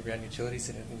of the underground utilities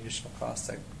and an additional cost,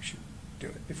 we should do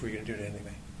it if we're going to do it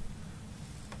anyway.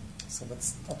 So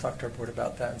I'll talk to our board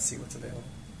about that and see what's available.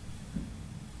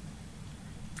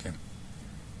 Okay.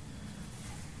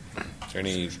 Is there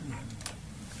any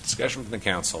discussion from the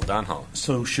council? Don Hall.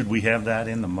 So should we have that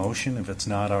in the motion if it's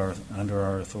not under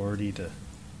our authority to?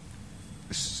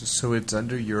 So it's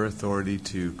under your authority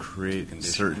to create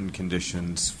certain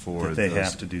conditions for that they those,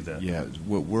 have to do that. Yeah,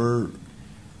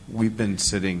 we've been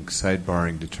sitting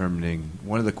sidebarring, determining.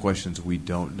 One of the questions we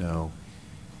don't know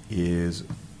is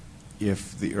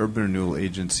if the Urban Renewal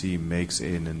Agency makes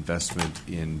an investment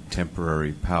in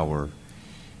temporary power,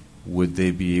 would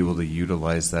they be able to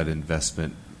utilize that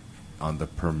investment on the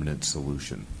permanent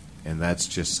solution? And that's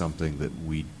just something that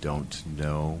we don't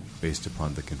know based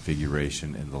upon the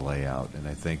configuration and the layout. And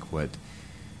I think what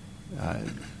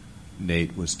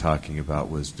Nate was talking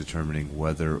about was determining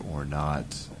whether or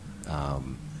not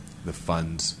the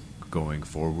funds going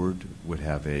forward would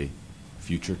have a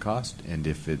future cost, and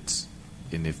if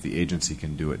the agency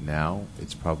can do it now,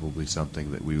 it's probably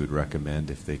something that we would recommend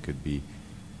if they could be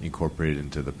incorporated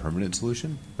into the permanent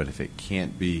solution. But if it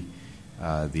can't be,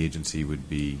 the agency would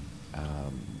be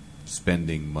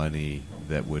spending money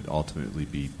that would ultimately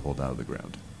be pulled out of the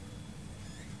ground.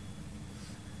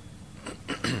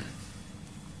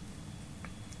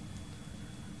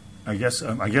 I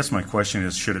guess my question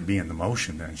is, should it be in the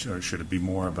motion then, or should it be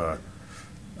more of a,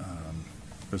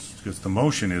 because the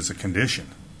motion is a condition.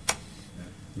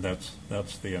 That's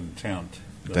the intent.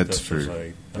 That's this is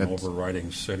true. an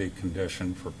overriding city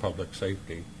condition for public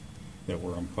safety that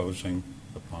we're imposing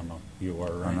upon the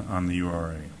URA. On the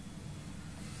URA.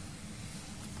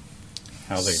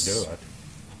 How they do it,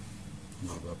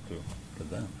 leave up to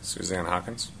them. Suzanne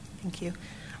Hawkins. Thank you.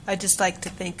 I'd just like to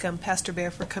thank Pastor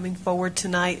Bear for coming forward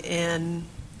tonight and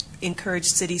encourage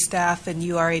city staff and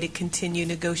URA to continue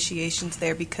negotiations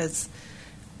there, because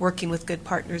working with good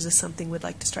partners is something we'd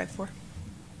like to strive for.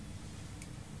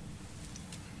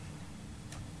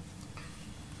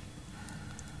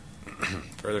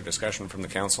 Further discussion from the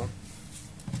council?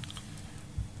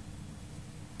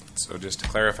 So just to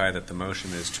clarify that the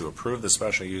motion is to approve the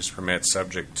special use permit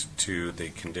subject to the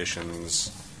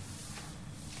conditions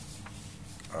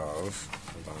of,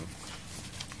 hold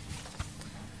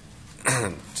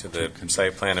on, to the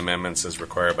site plan amendments as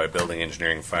required by building,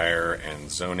 engineering, fire,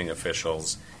 and zoning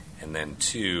officials, and then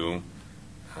two,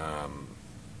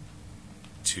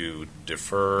 to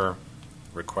defer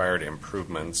required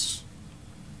improvements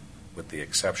with the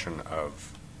exception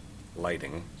of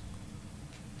lighting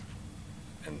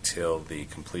until the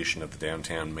completion of the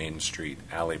downtown Main Street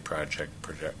alley project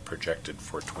projected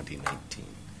for 2019,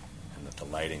 and that the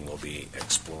lighting will be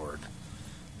explored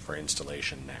for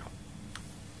installation now.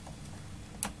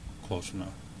 Close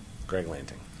enough. Greg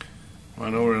Lanting. Well,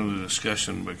 I know we're in the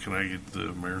discussion, but can I get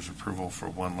the mayor's approval for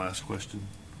one last question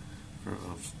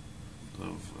of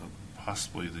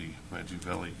possibly the Magic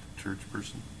Valley Church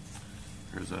person?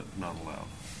 Or is that not allowed?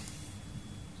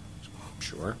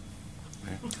 Sure.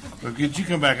 Okay. Well, could you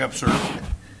come back up, sir?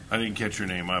 I didn't catch your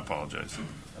name. I apologize.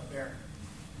 Bear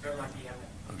Lucky.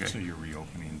 Okay. So you're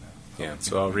reopening that. Yeah,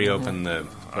 so I'll reopen the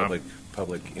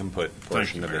public input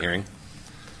portion of the hearing.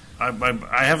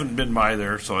 I haven't been by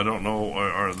there, so I don't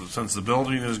know. Since the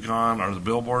building is gone, are the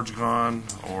billboards gone,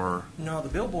 or? No, the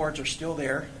billboards are still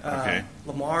there. Okay.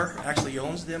 Lamar actually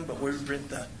owns them, but we rent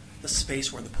the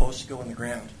space where the posts go in the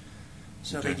ground.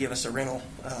 So Okay. they give us a rental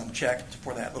check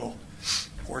for that little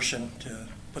portion to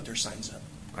put their signs up.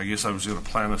 I guess I was going to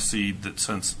plant a seed that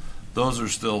since those are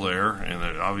still there, and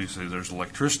that obviously there's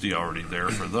electricity already there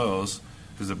for those,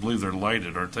 because I believe they're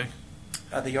lighted, aren't they?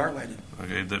 They are lighted.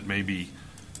 Okay, that maybe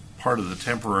part of the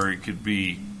temporary could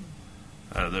be,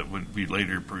 that would be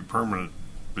later permanent,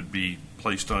 would be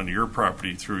placed on your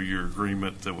property through your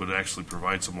agreement that would actually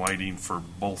provide some lighting for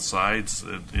both sides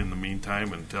in the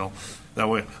meantime until, that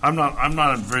way, I'm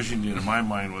not envisioning in my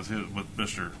mind with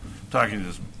Mr. talking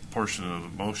this portion of the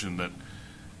motion that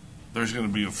there's going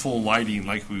to be a full lighting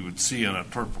like we would see in a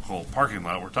typical parking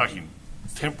lot. We're talking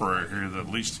temporary here that at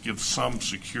least gives some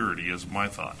security is my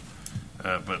thought.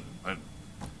 But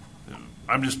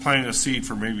I'm just planting a seed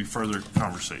for maybe further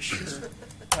conversations.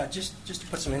 Just to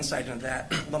put some insight into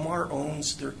that, Lamar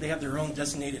owns, they have their own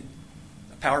designated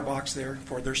power box there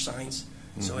for their signs,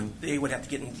 so they would have to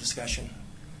get into discussion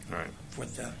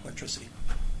with electricity.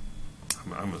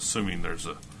 I'm assuming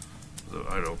the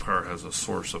Idaho Power has a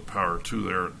source of power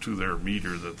to their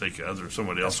meter that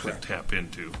somebody else could tap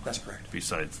into. That's correct.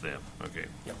 Besides them. Okay.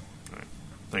 Yep. All right.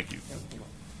 Thank you. Yep.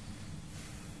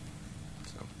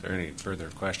 So, are there any further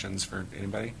questions for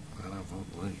anybody? Well, I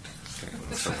vote late. Okay.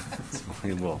 So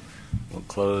we'll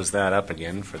close that up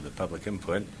again for the public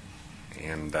input.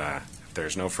 And if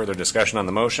there's no further discussion on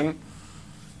the motion,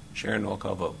 Sharon, roll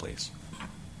call vote, please.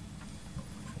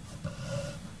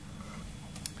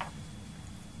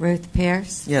 Ruth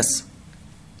Pierce? Yes.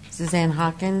 Suzanne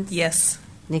Hawkins? Yes.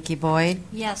 Nikki Boyd?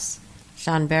 Yes.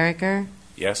 Sean Berricker?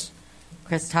 Yes.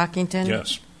 Chris Talkington?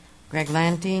 Yes. Greg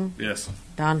Lanting? Yes.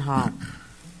 Don Hawk?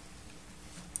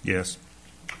 Yes.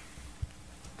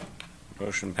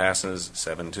 Motion passes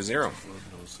 7-0.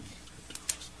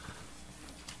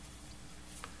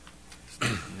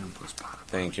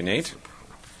 Thank you, Nate.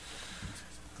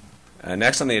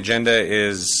 Next on the agenda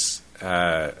is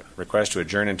request to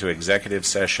adjourn into executive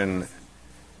session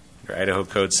under Idaho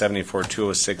Code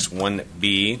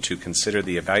 742061B to consider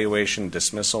the evaluation,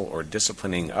 dismissal, or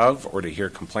disciplining of, or to hear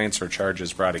complaints or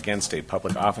charges brought against a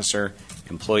public officer,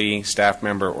 employee, staff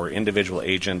member, or individual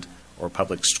agent or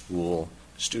public school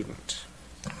student.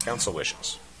 Council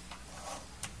wishes.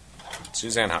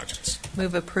 Suzanne Hawkins.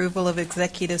 Move approval of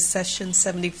executive session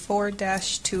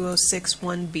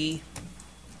 74-2061B.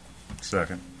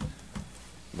 Second.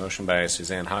 Motion by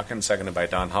Suzanne Hawkins, seconded by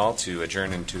Don Hall to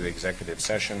adjourn into executive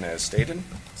session as stated.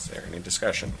 Is there any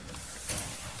discussion?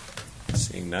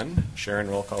 Seeing none, Sharon,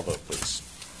 roll call vote, please.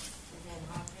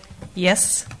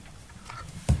 Yes.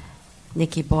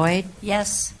 Nikki Boyd,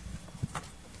 Yes.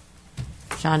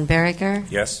 Sean Berriger,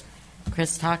 Yes.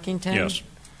 Chris Talkington. Yes.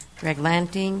 Greg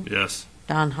Lanting, Yes.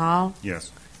 Don Hall,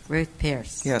 Yes. Ruth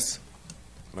Pierce. Yes.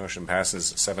 Motion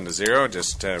passes 7-0.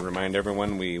 Just remind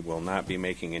everyone we will not be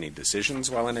making any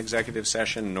decisions while in executive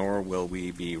session, nor will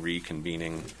we be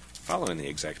reconvening following the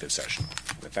executive session.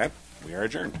 With that, we are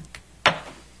adjourned.